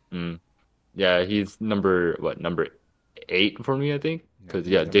 You know. Mm. Yeah, he's number 8 for me, I think. Yeah, Because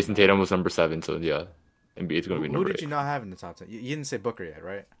he's yeah, gonna be Jason number Tatum 8. was number 7, so yeah, NBA is gonna be Who number did 8. you not have in the top 10? You didn't say Booker yet,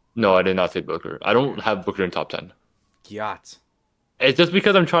 right? No, I did not say Booker. I Okay. don't have Booker in top 10. Giat. It's just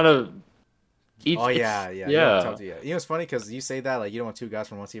because I'm trying to Oh each. yeah, It's yeah. You have yeah, top. Yeah. You know it's funny because you say that like you don't want two guys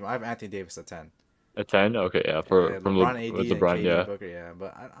from one team. I have Anthony Davis at 10. a 10. Okay, yeah, for And from LeBron, with AD, and LeBron, KD, yeah. Booker. Yeah,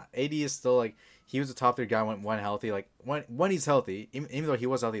 but AD is still like he was a top 3 guy when healthy. Like when he's healthy, even though he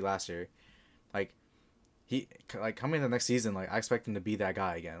was healthy last year, like he like coming in the next season, like I expect him to be that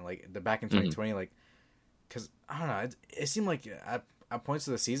guy again. Like the back in Hmm. 2020, like because I don't know, it seemed like at points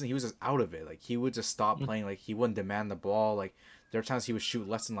of the season he was just out of it. Like he would just stop playing. Like he wouldn't demand the ball. Like there are times he would shoot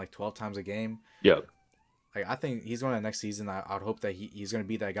less than like 12 times a game. Yeah. Like I think he's going to next season. I'd hope that he's going to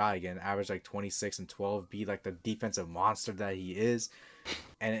be that guy again, average like 26 and 12, be like the defensive monster that he is.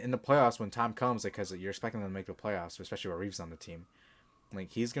 And in the playoffs, when time comes, because you're expecting them to make the playoffs, especially with Reeves on the team,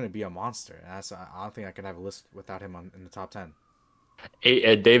 like he's going to be a monster. And I don't think I could have a list without him in the top 10.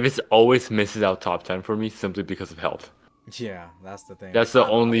 Davis always misses out top 10 for me simply because of health. Yeah, that's the thing. Like That's the I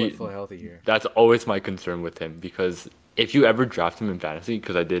put only. Phil healthy here. That's always my concern with him because if you ever draft him in fantasy,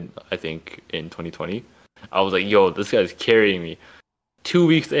 because I did, I think in 2020, I was like, yo, this guy's carrying me. 2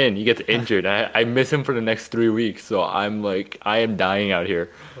 weeks in, he gets injured. I miss him for the next 3 weeks, so I'm like, I am dying out here.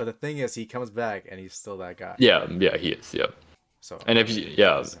 But the thing is, he comes back and he's still that guy. Yeah, yeah, he is. Yeah, So and if you,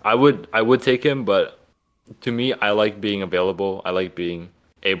 yeah, I would take him, but to me, I like being available. I like being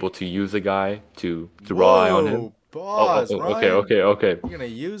able to use a guy to rely on him. whoa, pause, Okay, Ryan. okay, okay, You're gonna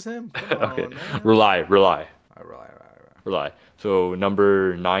use him? Come okay. on, man. Rely, All right. rely. So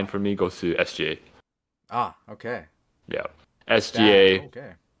number 9 for me goes to SGA. Ah, okay. Yeah, That SGA.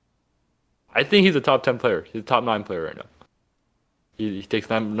 okay. I think he's a top 10 player. He's a top 9 player right now. He takes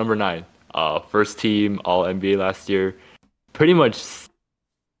number 9. First team All NBA last year. Pretty much,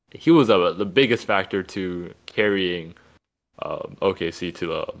 he was the biggest factor to carrying OKC to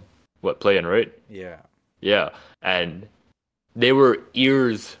the play-in, right? Yeah. Yeah, and they were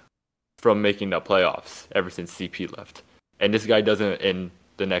years from making the playoffs ever since CP left, and this guy doesn't in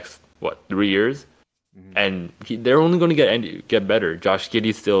the next 3 years, Mhm. and they're only going to get better. Josh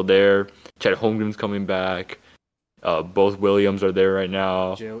Giddey's still there. Chet Holmgren's coming back. Both Williams are there right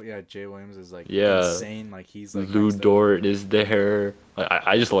now. Jay Williams is like Yeah, insane. Like he's like Lou next level. Dort is there.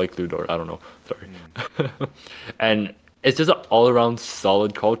 I just like Lou Dort. I don't know. Mm. Sorry. And it's just an all-around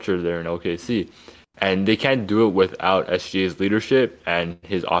solid culture there in OKC. And they can't do it without SGA's leadership and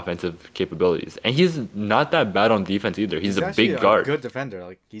his offensive capabilities. And he's not that bad on defense either. He's a actually big guard. good defender.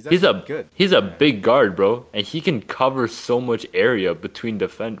 Like he's He's actually a good. he's a Yeah. big guard, bro, and he can cover so much area between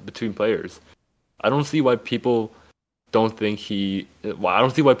players. I don't see why people don't think he. Well, I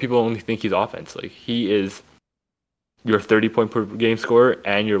don't see why people only think he's offense. Like he is your 30-point per game scorer,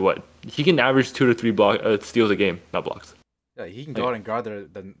 and your what? He can average 2 to 3 steals a game, not blocks. Yeah, he can Like, go out and guard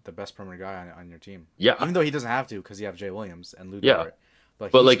the best perimeter guy on your team. yeah, Even though he doesn't have to because you have Jay Williams and Lou yeah. Dort.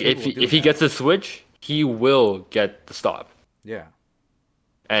 But But he's like if capable he of doing if he that. gets a switch, he will get the stop. Yeah.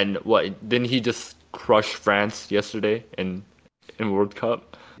 And what? Didn't he just crush France yesterday in World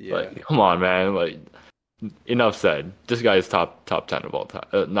Cup? Yeah. Like, come on, man. Like, enough said. This guy is top 10 of all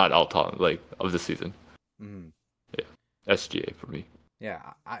time. Not all time, like of the season. Mhm. Yeah, SGA for me.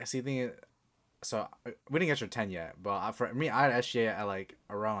 Yeah, I see. So we didn't get your 10 yet, but for me, I had SGA at like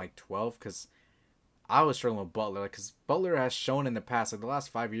around like 12 because I was struggling with Butler. Like, because Butler has shown in the past, like the last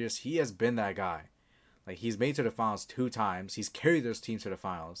 5 years, he has been that guy. Like he's made to the finals 2 times. He's carried those teams to the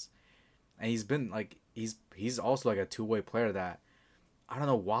finals, and he's been like he's also like a two-way player that I don't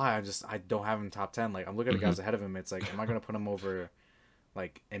know why I don't have him top 10. Like I'm looking at the guys ahead of him. It's like, am I gonna put him over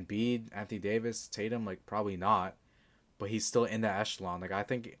like Embiid, Anthony Davis, Tatum? Like probably not. But he's still in that echelon. Like I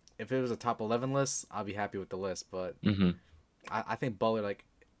think if it was a top 11 list, I'd be happy with the list. But Hmm. I think Butler, like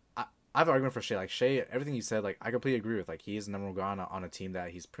I have an argument for Shea. Like Shea, everything you said, like I completely agree with. Like he is the number one guy on a team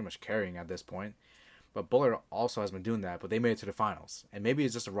that he's pretty much carrying at this point. But Butler also has been doing that, but they made it to the finals. And maybe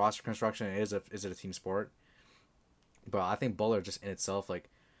it's just a roster construction. Is it a team sport? But I think Butler just in itself, like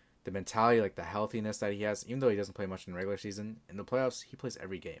the mentality, like the healthiness that he has, even though he doesn't play much in the regular season, in the playoffs he plays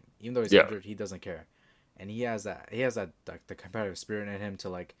every game. Even though he's Yeah. injured, he doesn't care. And he has that like the competitive spirit in him to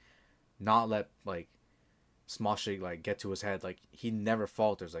like not let like small shit like get to his head. Like he never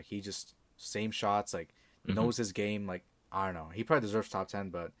falters. Like he just same shots, like Hmm. knows his game. Like I don't know. He probably deserves top 10,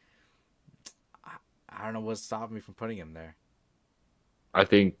 but I don't know what's stopping me from putting him there. I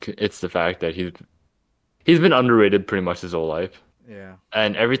think it's the fact that he's been underrated pretty much his whole life. Yeah.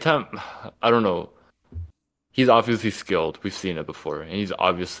 And every time, I don't know. he's obviously skilled. We've seen it before, and he's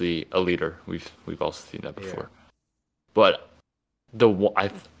obviously a leader. We've also seen that Yeah. before. But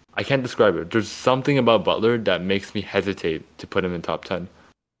I can't describe it. There's something about Butler that makes me hesitate to put him in top 10.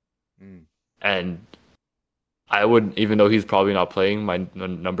 Mm. And I would, even though he's probably not playing my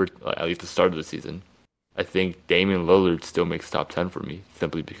number at least the start of the season, I think Damian Lillard still makes top 10 for me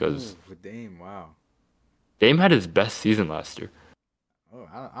simply because Ooh, with Dame, wow. Dame had his best season last year. Oh,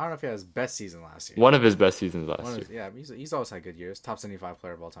 I don't know if he had his best season last year. One of his best seasons last year. Yeah, he's always had good years. Top 75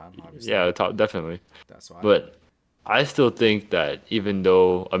 player of all time, obviously. Yeah, top definitely. That's why. But I still think that even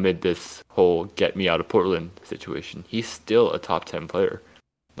though amid this whole get me out of Portland situation, he's still a top 10 player.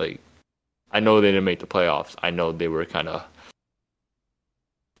 Like, I know they didn't make the playoffs. I know they were kind of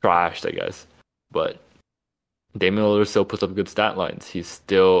trashed, I guess. But Damian Lillard still puts up good stat lines. He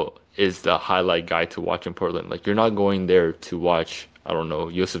still is the highlight guy to watch in Portland. Like, you're not going there to watch, I don't know,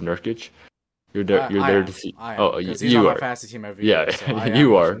 Yusuf Nurkic. You're there to see. I am, Oh, because he's you on my are. fantasy team every Yeah, year. So I am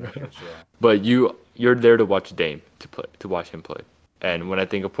you are. watching Nurkic, yeah. But you're there to watch Dame to watch him play. And when I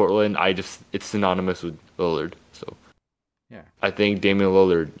think of Portland, it's synonymous with Lillard. So Yeah. I think Damian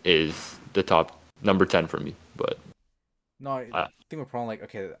Lillard is the top number 10 for me. But No, I think we're probably like,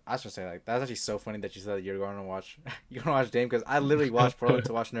 okay, I was gonna say, like, that's actually so funny that you said that you're going to watch Dame, because I literally watched Portland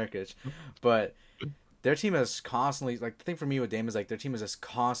to watch Nurkic, but their team is constantly, like, the thing for me with Dame is, like, their team is just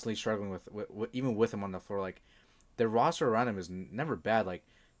constantly struggling with even with him on the floor. Like, their roster around him is never bad. Like,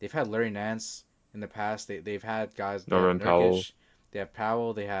 they've had Larry Nance in the past. They've had guys. They have Norman Powell. Nurkic, they have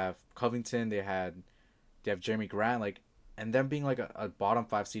Powell. They have Covington. They have Jeremy Grant. Like, and them being like a bottom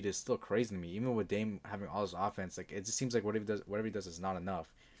 5 seed is still crazy to me. Even with Dame having all his offense, like, it just seems like whatever he does is not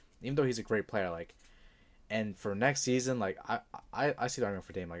enough. Even though he's a great player, like. And for next season, like, I see the argument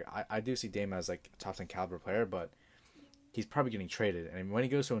for Dame. Like, I do see Dame as, like, a top 10 caliber player, but he's probably getting traded. And when he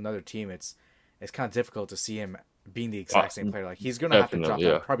goes to another team, it's kind of difficult to see him being the exact same player. Like, he's gonna have to drop Definitely,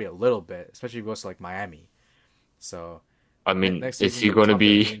 yeah. down probably a little bit, especially if he goes to, like, Miami. So I mean, next is season, he going to top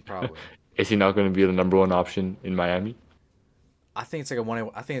be 15 probably. is he not going to be the number one option in Miami? I think it's like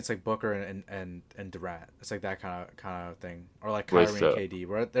I think it's like Booker and Durant. It's like that kind of thing, or like Kyrie and KD,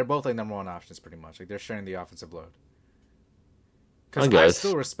 where they're both like number one options pretty much. Like, they're sharing the offensive load. Because I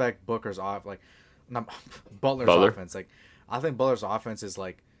still respect Booker's not Butler's offense. Like, I think Butler's offense is,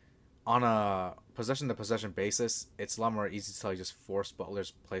 like, on a possession to possession basis, it's a lot more easy to, like, just force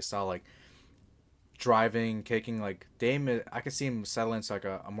Butler's play style, like driving, kicking. Like, Dame, I could see him settle into like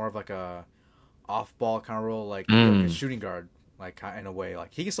a more of like a off ball kind of role, like a shooting guard, like, in a way.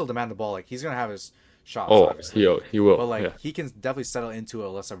 Like, he can still demand the ball. Like, he's gonna have his shots, obviously. He will. But, like, yeah. he can definitely settle into a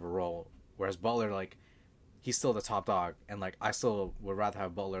less of a role. Whereas Butler, like, he's still the top dog, and, like, I still would rather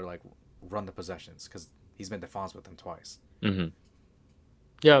have Butler, like, run the possessions, because he's been defaults with them twice. Mm-hmm.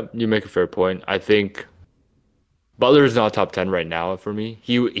 Yeah, you make a fair point. I think Butler is not top 10 right now for me.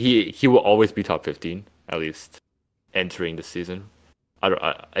 He will always be top 15 at least entering the season.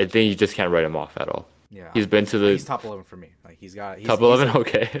 I think you just can't write him off at all. Yeah, he's been to the he's top 11 for me. Like, he's top 11. Like,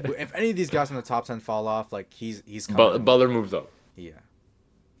 okay. If any of these guys in the top 10 fall off, like, he's coming. Butler moves up. Yeah.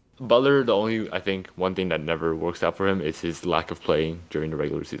 Butler, the only, I think, one thing that never works out for him is his lack of playing during the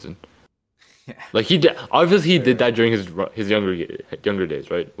regular season. Yeah. Like, he did that during his younger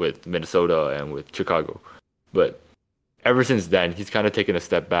days, right, with Minnesota and with Chicago, but ever since then he's kind of taken a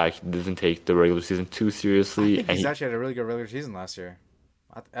step back. He doesn't take the regular season too seriously. I think he's actually had a really good regular season last year.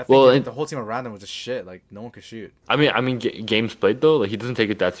 I think the whole team around him was just shit. Like, no one could shoot. I mean, games played though, like, he doesn't take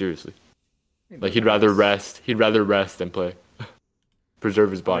it that seriously. Like, he'd rather rest than play.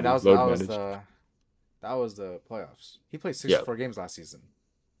 Preserve his body. That was the playoffs. He played 64 games last season.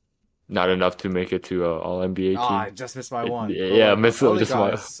 Not enough to make it to All NBA team. I just missed my one. Yeah,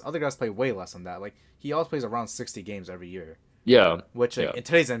 other guys play way less than that. Like, he always plays around 60 games every year. Yeah. Which, like, in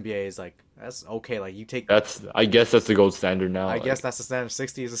today's NBA is, like, that's okay. Like, you take. I guess that's the gold standard now. I guess that's the standard.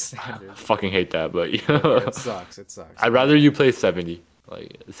 60 is the standard. I fucking hate that, but yeah, it sucks. I'd rather you play 70.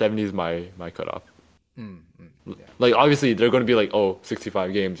 Like, 70 is my cutoff. Yeah. Like, obviously they're going to be like,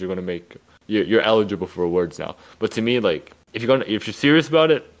 65 games, you're eligible for awards now. But to me, like, if you're serious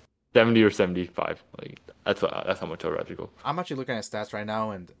about it, 70 or 75. Like, that's how much I'd rather go. I'm actually looking at stats right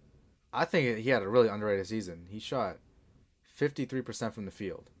now, and I think he had a really underrated season. He shot 53% from the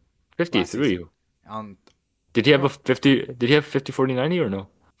field. 53. Did he have 50 40 90 or no?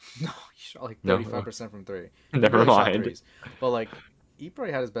 No, he shot like 35% from 3. Never mind. But, like, he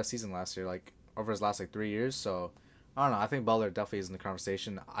probably had his best season last year, like, over his last, like, 3 years. So I don't know. I think Butler definitely is in the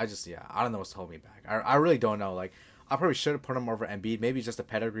conversation. I don't know what's holding me back. I really don't know. Like, I probably should have put him over Embiid. Maybe just the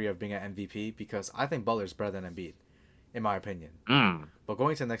pedigree of being an MVP, because I think Butler's better than Embiid, in my opinion. But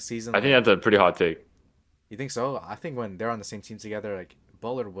going to next season, I think that's a pretty hot take. You think so? I think when they're on the same team together, like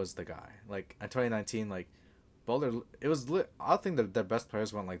Butler was the guy. Like in 2019, like Butler, it was lit. I think that their best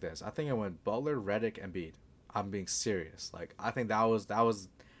players went like this. I think it went Butler, Redick, Embiid. I'm being serious. Like I think that was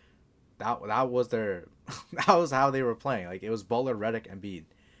their that was how they were playing. Like it was Butler, Redick, Embiid,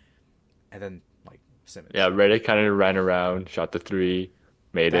 and then like Yeah, Simmons. Redick kind of ran around, shot the three,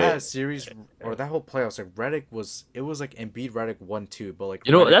 made That it. series or that whole playoffs, like Redick was it was like Embiid, Redick 1-2, but like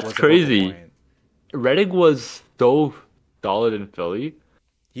You know, Redick that's was the focal crazy. point. Redick was so solid in Philly,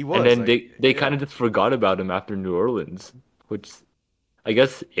 He and was then like they kind yeah. of just forgot about him after New Orleans, which I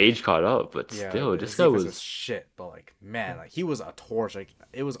guess age caught up, but Yeah, still, this his guy defense was was. shit, but like man, like he was a torch. Like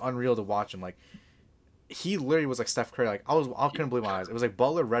it was unreal to watch him. Like he literally was like Steph Curry. Like I couldn't believe my eyes. It was like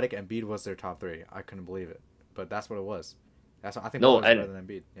Butler, Redick, and Embiid was their top three. I couldn't believe it, but that's what it was. I think No, Butler's and better than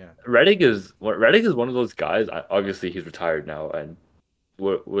Embiid. Yeah, Redick is one of those guys. Obviously, he's retired now, and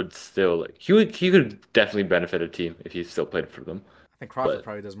would still like he could definitely benefit a team if he still played for them. I think Crawford But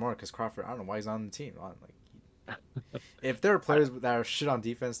probably does more because Crawford. I don't know why he's on the team. Like if there are I, players that are shit on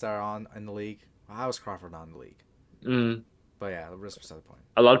defense that are on in the league, how is Crawford not in the league? mm, But yeah, the rest beside the point.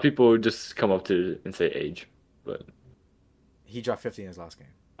 a lot of people would just come up to and say age, but He dropped 50 in his last game.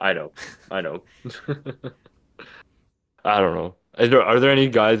 I know, I know. I don't know. Are there any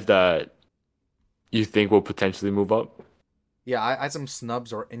guys that you think will potentially move up? Yeah, I had some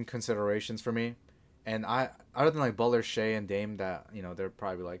snubs or in considerations for me, and I other than like Butler, Shea, and Dame that they're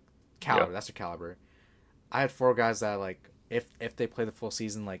probably like Yeah, caliber. That's their caliber. I had four guys that like if they play the full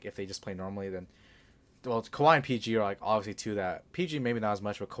season, like if they just play normally, then well, Kawhi and PG are like obviously two that PG maybe not as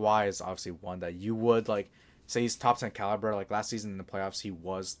much, but Kawhi is obviously one that you would like say he's top 10 caliber. Like last season in the playoffs, he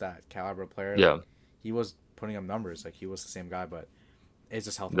was that caliber player. Like yeah. he was putting up numbers. Like he was the same guy, but it's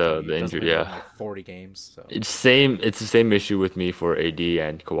just health thing. He The doesn't injury, play more than yeah. like 40 games. So It's the same issue with me for AD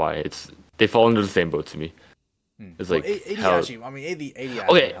and Kawhi. They fall into the same boat to me. It's well, like AD hell. actually. I mean, AD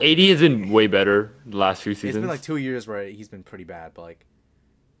has been Okay, healthy. AD has been way better the last few It's been like seasons. 2 years where he's been pretty bad, but like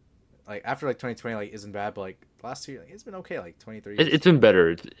after like 2020 like isn't bad, but like last year like, it's been okay. Like 23 It's been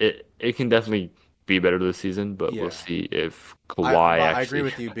better. It can definitely be better this season, but we'll yeah. see if I Kawhi but I agree actually.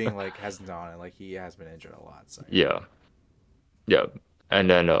 with you being like hesitant on it. Like he has been injured a lot. So yeah. Yeah, yeah. And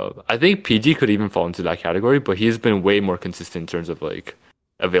then I think PG could even fall into that category, but he's been way more consistent in terms of like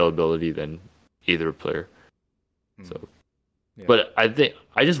availability than either player. Mm, So, yeah. but I think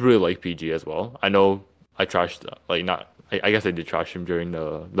I just really like PG as well. I know I trashed like not. I guess I did trash him during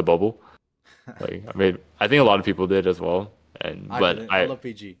the bubble. Like I think a lot of people did as well. And I but didn't. I love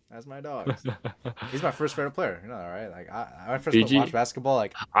PG. That's my dogs. He's my first favorite player. You know, right? Like when I first watched PG, basketball,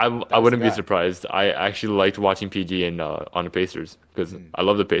 like I that was the wouldn't be guy. surprised. I actually liked watching PG in on the Pacers because Mm, I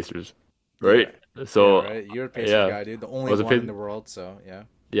love the Pacers, yeah. right? Yeah, So right. You're a Pacers yeah, guy, dude. The I only was a one in Pac- the world. So yeah.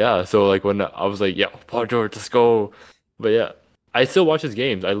 yeah. So like when I was like, yeah, Paul George, let's go. But yeah, I still watch his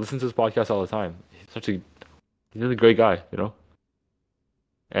games. I listen to his podcast all the time. He's a great guy, you know.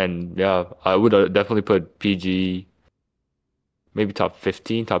 And yeah, I would definitely put PG maybe top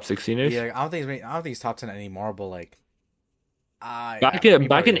 15, top 16 Yeah, ish. like, I don't think he's top 10 anymore. But like, yeah, Back for in me,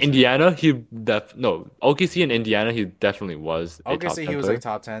 back probably in is. Indiana, no OKC in Indiana, he definitely was a top OKC, he 10 was like player.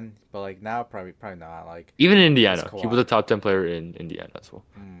 top 10, but like now, probably not. Like, Even in it's Indiana, he was Kawhi. a top 10 player in Indiana as well.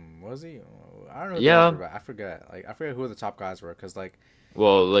 Was he? I don't know who the ones were, Yeah, but I forget. Like, I forget who the top guys were, because like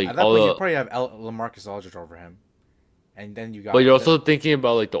well, like at that all point, you the, probably have Lamarcus Aldridge over him, and then you but got you're also thinking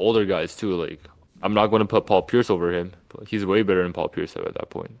about like the older guys too. Like, I'm not going to put Paul Pierce over him, but he's way better than Paul Pierce at that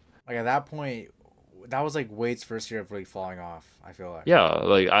point. like at that point, that was like Wade's first year of really falling off. I feel like. Yeah,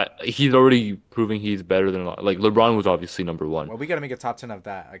 like he's already proving he's better than like LeBron was obviously number one. Well, we gotta make a top 10 of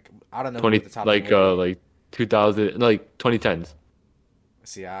that. Like, I don't know who the top 10 would be. Like 2000 like 2010s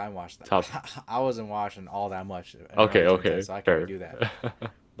See, I watched top. that. I wasn't watching all that much in early Okay, 2010, okay, so I can't really fair. do that.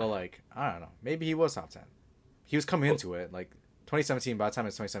 But like, I don't know. Maybe he was top 10. He was coming into it like 2017. By the time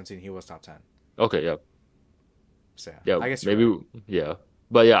it's 2017, he was top 10. Okay, yeah. So yeah, Yeah, I guess you're right. maybe yeah.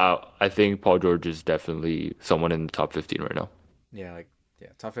 But yeah, I think Paul George is definitely someone in the top 15 right now. Yeah, like yeah,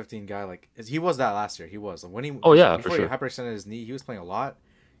 top 15 guy. Like he was that last year. He was when he Oh yeah, for before he sure. hyperextended his knee. He was playing a lot.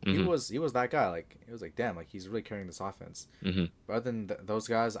 hmm He was that guy. Like it was like damn, like he's really carrying this offense. hmm But other than those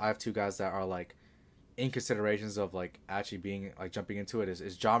guys, I have two guys that are like in considerations of like actually being like jumping into it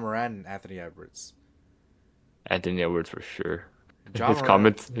is John Moran and Anthony Edwards. Anthony Edwards for sure. John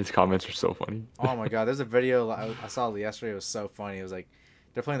Moran. His comments are so funny. Oh my god, there's a video I saw yesterday. It was so funny. It was like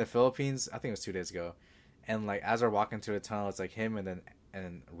they're playing the Philippines. I think it was 2 days ago, and like as they're walking through the tunnel, it's like him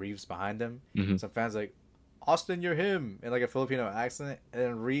and Reeves behind him. hmm Some fans like, Austin, you're him, in like a Filipino accent, and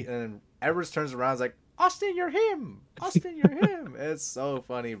then Edwards turns around, and is like, Austin, you're him. Austin, you're him. It's so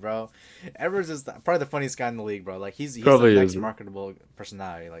funny, bro. Edwards is probably the funniest guy in the league, bro. Like he's the Probably next is. marketable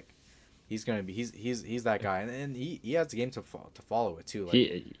personality. Like he's gonna be he's that guy, and he has the game to follow it too. Like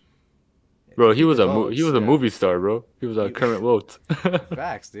He, bro, if he he develops, was a yeah, movie star, bro. He was a he current Wilt.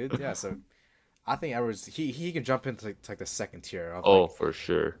 facts, dude. Yeah, so I think Edwards he can jump into like the second tier of Oh, like for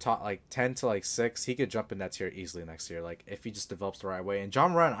sure. top like 10 to like 6. He could jump in that tier easily next year, like if he just develops the right way. And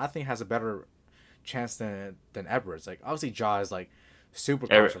John Moran I think has a better chance than Edwards. Like obviously Ja is like super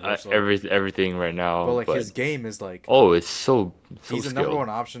controversial, Everything right but now, like but his game is like oh, it's so he's a number skilled. one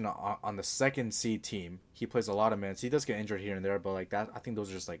option on the second seed team. He plays a lot of minutes. He does get injured here and there, but like that, I think those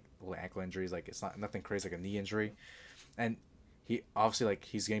are just like little ankle injuries. Like it's not nothing crazy, like a knee injury. And he obviously like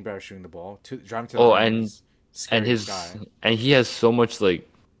he's getting better shooting the ball. Driving to the Oh, rim is and scary guy. he has so much like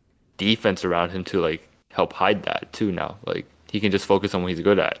defense around him to like help hide that too now. Like he can just focus on what he's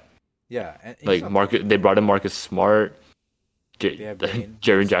good at. Yeah, and he's Like not, They brought in Marcus Smart, they have Bane.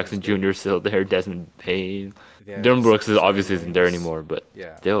 Jaren That's Jackson good. Jr. still there, Desmond Payne. Yeah, Dylan Brooks is Scotty obviously isn't there Williams. anymore, but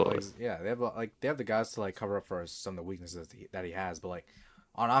Yeah, still, yeah, they have the guys to like cover up for some of the weaknesses that he has. But like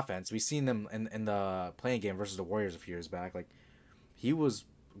on offense, we've seen them in the playing game versus the Warriors a few years back. Like he was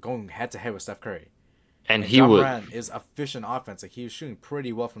going head to head with Steph Curry, and and he John would, Moran is efficient offense. Like he was shooting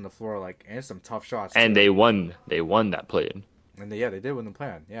pretty well from the floor, like and some tough shots and too. they won that play in. And they did win the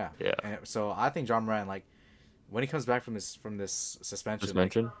plan. Yeah, Yeah, and so I think John Moran like when he comes back from this suspension, just like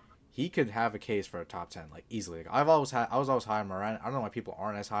mentioned. he could have a case for a top 10 like easily. Like, I was always high on Moran. I don't know why people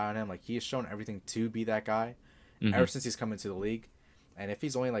aren't as high on him. Like he has shown everything to be that guy ever since he's come into the league. And if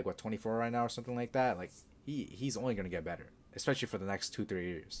he's only like 24 right now or something like that, like he's only gonna get better, especially for the next 2-3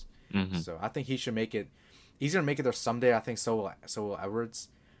 years. So I think he should make it. He's gonna make it there someday. I think so will Edwards,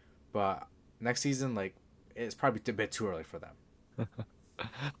 but next season like it's probably a bit too early for them.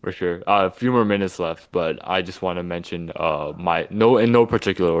 For sure. A few more minutes left, but I just want to mention my no in no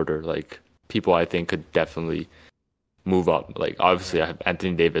particular order, like people I think could definitely move up. Like obviously I have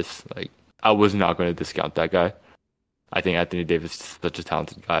Anthony Davis. Like I was not going to discount that guy. I think Anthony Davis is such a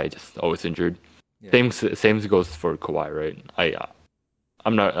talented guy, just always injured. Yeah. Same goes for Kawhi, right?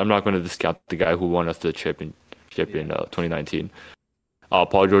 I'm not going to discount the guy who won us the championship in 2019.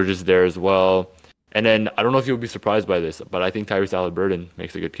 Paul George is there as well. And then I don't know if you'll be surprised by this, but I think Tyrese Halliburton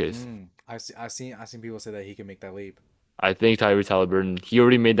makes a good case. I've seen people say that he can make that leap. I think Tyrese Halliburton, he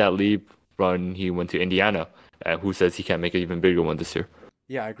already made that leap when he went to Indiana. Who says he can't make an even bigger one this year?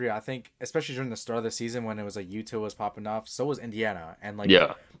 Yeah, I agree. I think especially during the start of the season when it was like Utah was popping off, so was Indiana, and like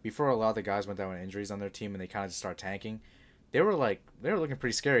Yeah, before a lot of the guys went down with injuries on their team and they kind of just started tanking, they were looking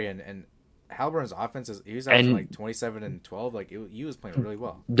pretty scary. And Halliburton's offense he was averaging and like 27 and 12. Like he was playing really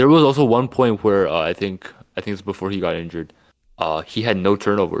well. there was also one point where I think it's before he got injured. He had no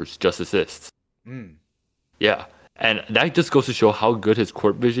turnovers, just assists. Mm. Yeah, and that just goes to show how good his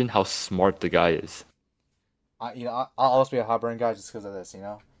court vision, how smart the guy is. I'll always be a Halliburton guy just because of this.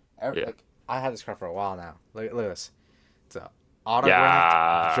 Yeah. Like I had this card for a while now. Look at this. It's a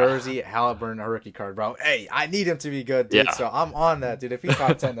autographed jersey Halliburton a rookie card, bro. Hey, I need him to be good, dude. Yeah. So I'm on that, dude. If he's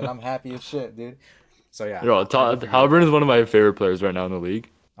top 10, then I'm happy as shit, dude. So yeah. Halliburton is one of my favorite players right now in the league.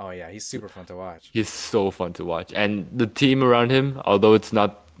 Oh yeah, he's super fun to watch. He's so fun to watch, and the team around him, although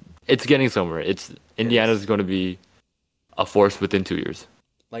it's getting somewhere. Indiana's going to be a force within 2 years.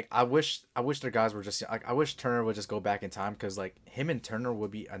 Like I wish their guys were just like I wish Turner would just go back in time because like him and Turner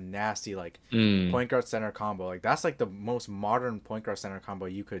would be a nasty like point guard center combo. Like that's like the most modern point guard center combo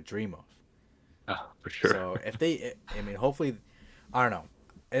you could dream of. For sure. So I mean, hopefully, I don't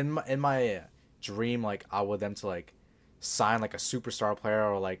know. In my dream, like I want them to like sign like a superstar player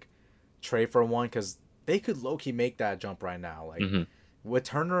or like trade for one because they could low key make that jump right now. Like with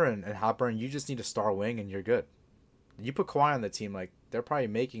Turner and Halliburton, you just need a star wing and you're good. You put Kawhi on the team, like they're probably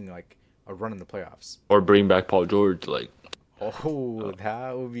making like a run in the playoffs. Or bring back Paul George, like. Oh,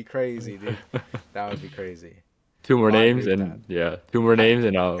 that would be crazy, dude. That would be crazy. Two more I names agree with and two more names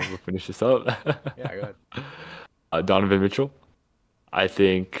and we'll finish this up. Yeah, go ahead. Donovan Mitchell. I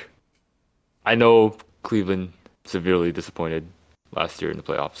know Cleveland severely disappointed last year in the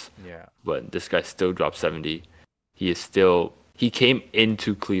playoffs. Yeah. But this guy still dropped 70. He came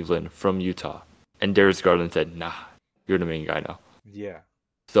into Cleveland from Utah, and Darius Garland said, "Nah, you're the main guy now." Yeah.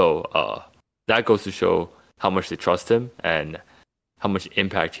 So that goes to show how much they trust him and how much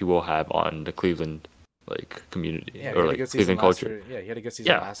impact he will have on the Cleveland community or Cleveland culture. Yeah, he had a good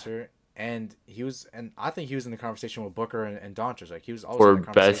season last year, and I think he was in the conversation with Booker and Doncic. Like he was always in the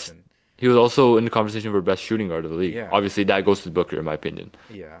conversation. He was also in the conversation for best shooting guard of the league. Yeah. Obviously, that goes to Booker in my opinion.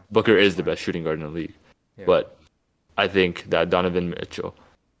 Yeah. Booker is the best shooting guard in the league, but I think that Donovan Mitchell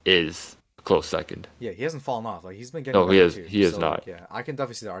is close second. Yeah, he hasn't fallen off. Like he's been getting No, he better is. too. He is So not. like, yeah, I can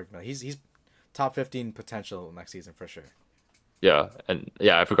definitely see the argument. He's top 15 potential next season for sure. Yeah, and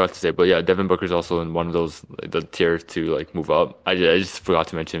yeah, I forgot to say, but yeah, Devin Booker's also in one of those like, the tiers to like move up. I just forgot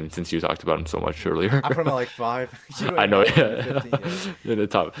to mention him since you talked about him so much Yeah. earlier. I put him at like 5. You I ain't know, got him at yeah, 15. Yeah. in the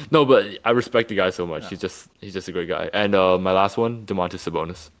top. No, but I respect the guy so much. No. He's just a great guy. And my last one, Domantas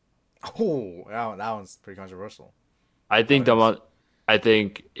Sabonis. Oh, that one's pretty controversial. I How think it is. I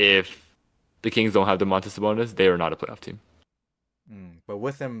think if the Kings don't have Domantas Sabonis, they are not a playoff team. But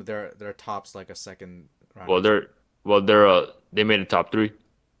with him, their top's like a second round Well, exit. they made a top three.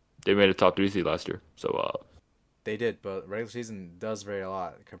 They made a top three seed last year. So They did, but regular season does vary a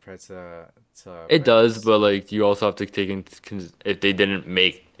lot compared to it does, playoffs. but like you also have to take if they didn't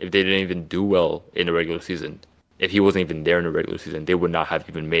even do well in the regular season, if he wasn't even there in the regular season, they would not have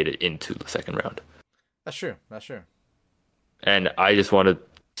even made it into the second round. That's true. That's true. And I just wanted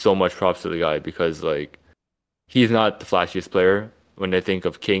so much props to the guy because like he's not the flashiest player. When I think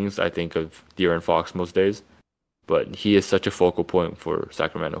of Kings, I think of De'Aaron Fox most days, but he is such a focal point for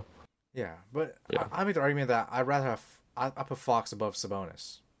Sacramento. Yeah, but Yeah. I make the argument that I'd rather have I put Fox above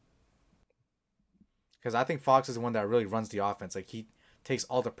Sabonis because I think Fox is the one that really runs the offense. Like he takes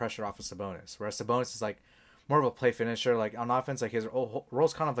all the pressure off of Sabonis, whereas Sabonis is like more of a play finisher. Like on offense, like his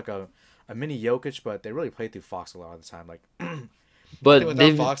role's kind of like a mini Jokic, but they really play through Fox a lot of the time. Like I think But without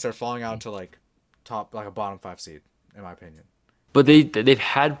they've Fox, they're falling out to like top like a bottom 5 seed in my opinion. they've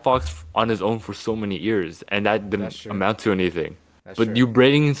had Fox on his own for so many years, and that That's didn't true. amount to anything. That's But true. you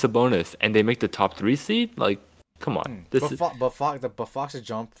bring in Sabonis, and they make the top three seed. Like, come on, But this is Fox's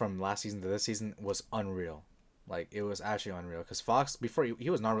jump from last season to this season was unreal. Like it was actually unreal because Fox before he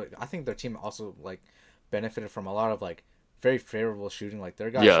was not really. I think their team also like benefited from a lot of like very favorable shooting. Like their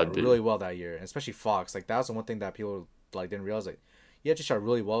guys yeah, shot really well that year, and especially Fox. Like that was the one thing that people like didn't realize. Like he actually shot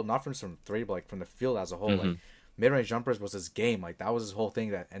really well, not from some three, but like from the field as a whole. Like hmm mid range jumpers was his game. Like that was his whole thing.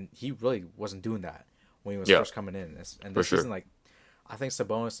 That and he really wasn't doing that when he was yeah, first coming in. And for this sure. season, like I think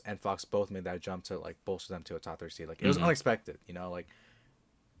Sabonis and Fox both made that jump to like bolster them to a top 3 seed. Like it was hmm unexpected, you know. Like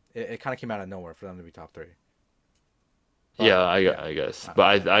it kind of came out of nowhere for them to be top 3. Yeah, But yeah, I guess, uh,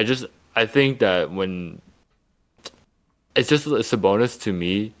 but I think that when it's just Sabonis to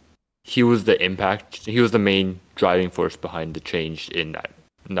me, he was the impact. He was the main driving force behind the change in that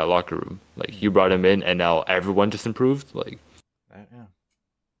locker room. Like you brought him in, and now everyone just improved. Like yeah,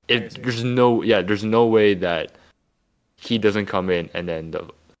 I can if see. there's no way that he doesn't come in and then the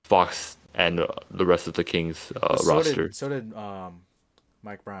Fox and the rest of the Kings But roster. so did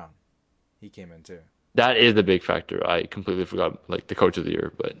Mike Brown. He came in too. That is a big factor. I completely forgot like the coach of the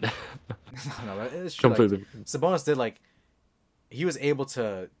year, but No, but it's true. Like completely. Sabonis did like he was able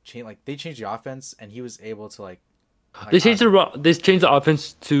to change. Like they changed the offense, and he was able to like I don't know. They changed the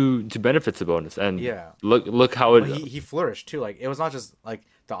offense to benefit Sabonis, and Yeah, look how but it. he flourished too. Like it was not just like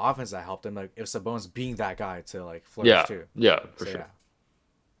the offense that helped him. Like it was Sabonis being that guy to like flourish Yeah, too. yeah, for So sure. yeah,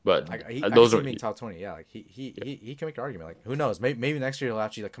 But I can those see are him being top 20. Yeah, like yeah. he can make an argument. Like who knows? Maybe next year he'll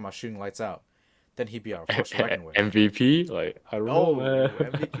actually like come out shooting lights out. Then he'd be our force to reckon with. MVP. Like I don't know, Oh, man.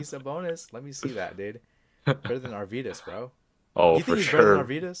 MVP Sabonis. Let me see that, dude. Better than Arvidas, bro. Oh, You think for he's better than sure.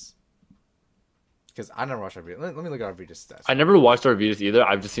 Arvidas? Because I never watched Arvidas. Let me look at Arvidas stats I real never quick. watched Arvidas either.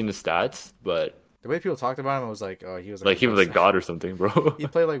 I've just seen the stats, but The way people talked about him, I was like, oh, he was like like the he was best. like God or something, bro. He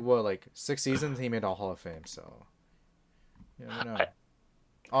played like what, like 6 seasons. He made all Hall of Fame. So you never I, know.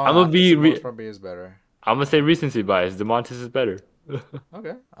 Oh, I'm gonna I think be Sabonis probably is better. I'm gonna say recency bias. Demontis is better.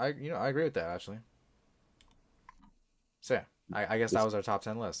 Okay, I agree with that actually. So yeah, I guess that was our top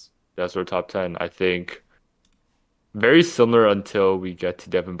 10 list. That's our top 10. I think very similar until we get to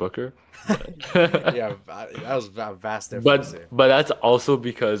Devin Booker. But Yeah, that was a vast difference here. but that's also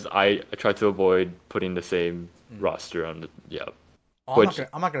because I try to avoid putting the same Mm. roster on the yeah. Oh, Which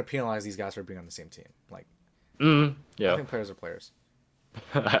I'm not gonna penalize these guys for being on the same team. Like I yeah, think players are players.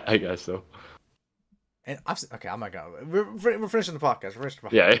 I guess so. And okay, I'm not gonna. We're finishing the podcast. We're finishing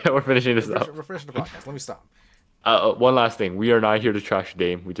the Yeah, podcast. yeah, we're finishing this up. We're finishing the podcast. Let me stop. One last thing. We are not here to trash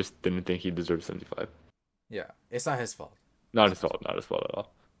Dame. We just didn't think he deserved 75. Yeah, it's not his fault. Not his fault. Not his fault at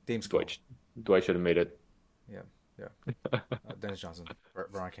all. Dame's cool. Dwight should have made it. Yeah, yeah. Dennis Johnson,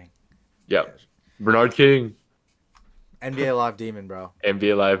 Bernard King. Yeah. Yeah. Bernard King, NBA Live Demon, bro.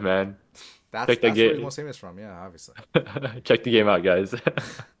 NBA Live, man. Check that That's where he's game. most famous from. Yeah, obviously. Check the game out, guys.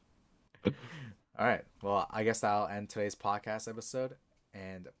 All right. Well, I guess that'll end today's podcast episode,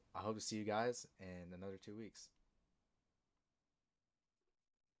 and I hope to see you guys in another 2 weeks.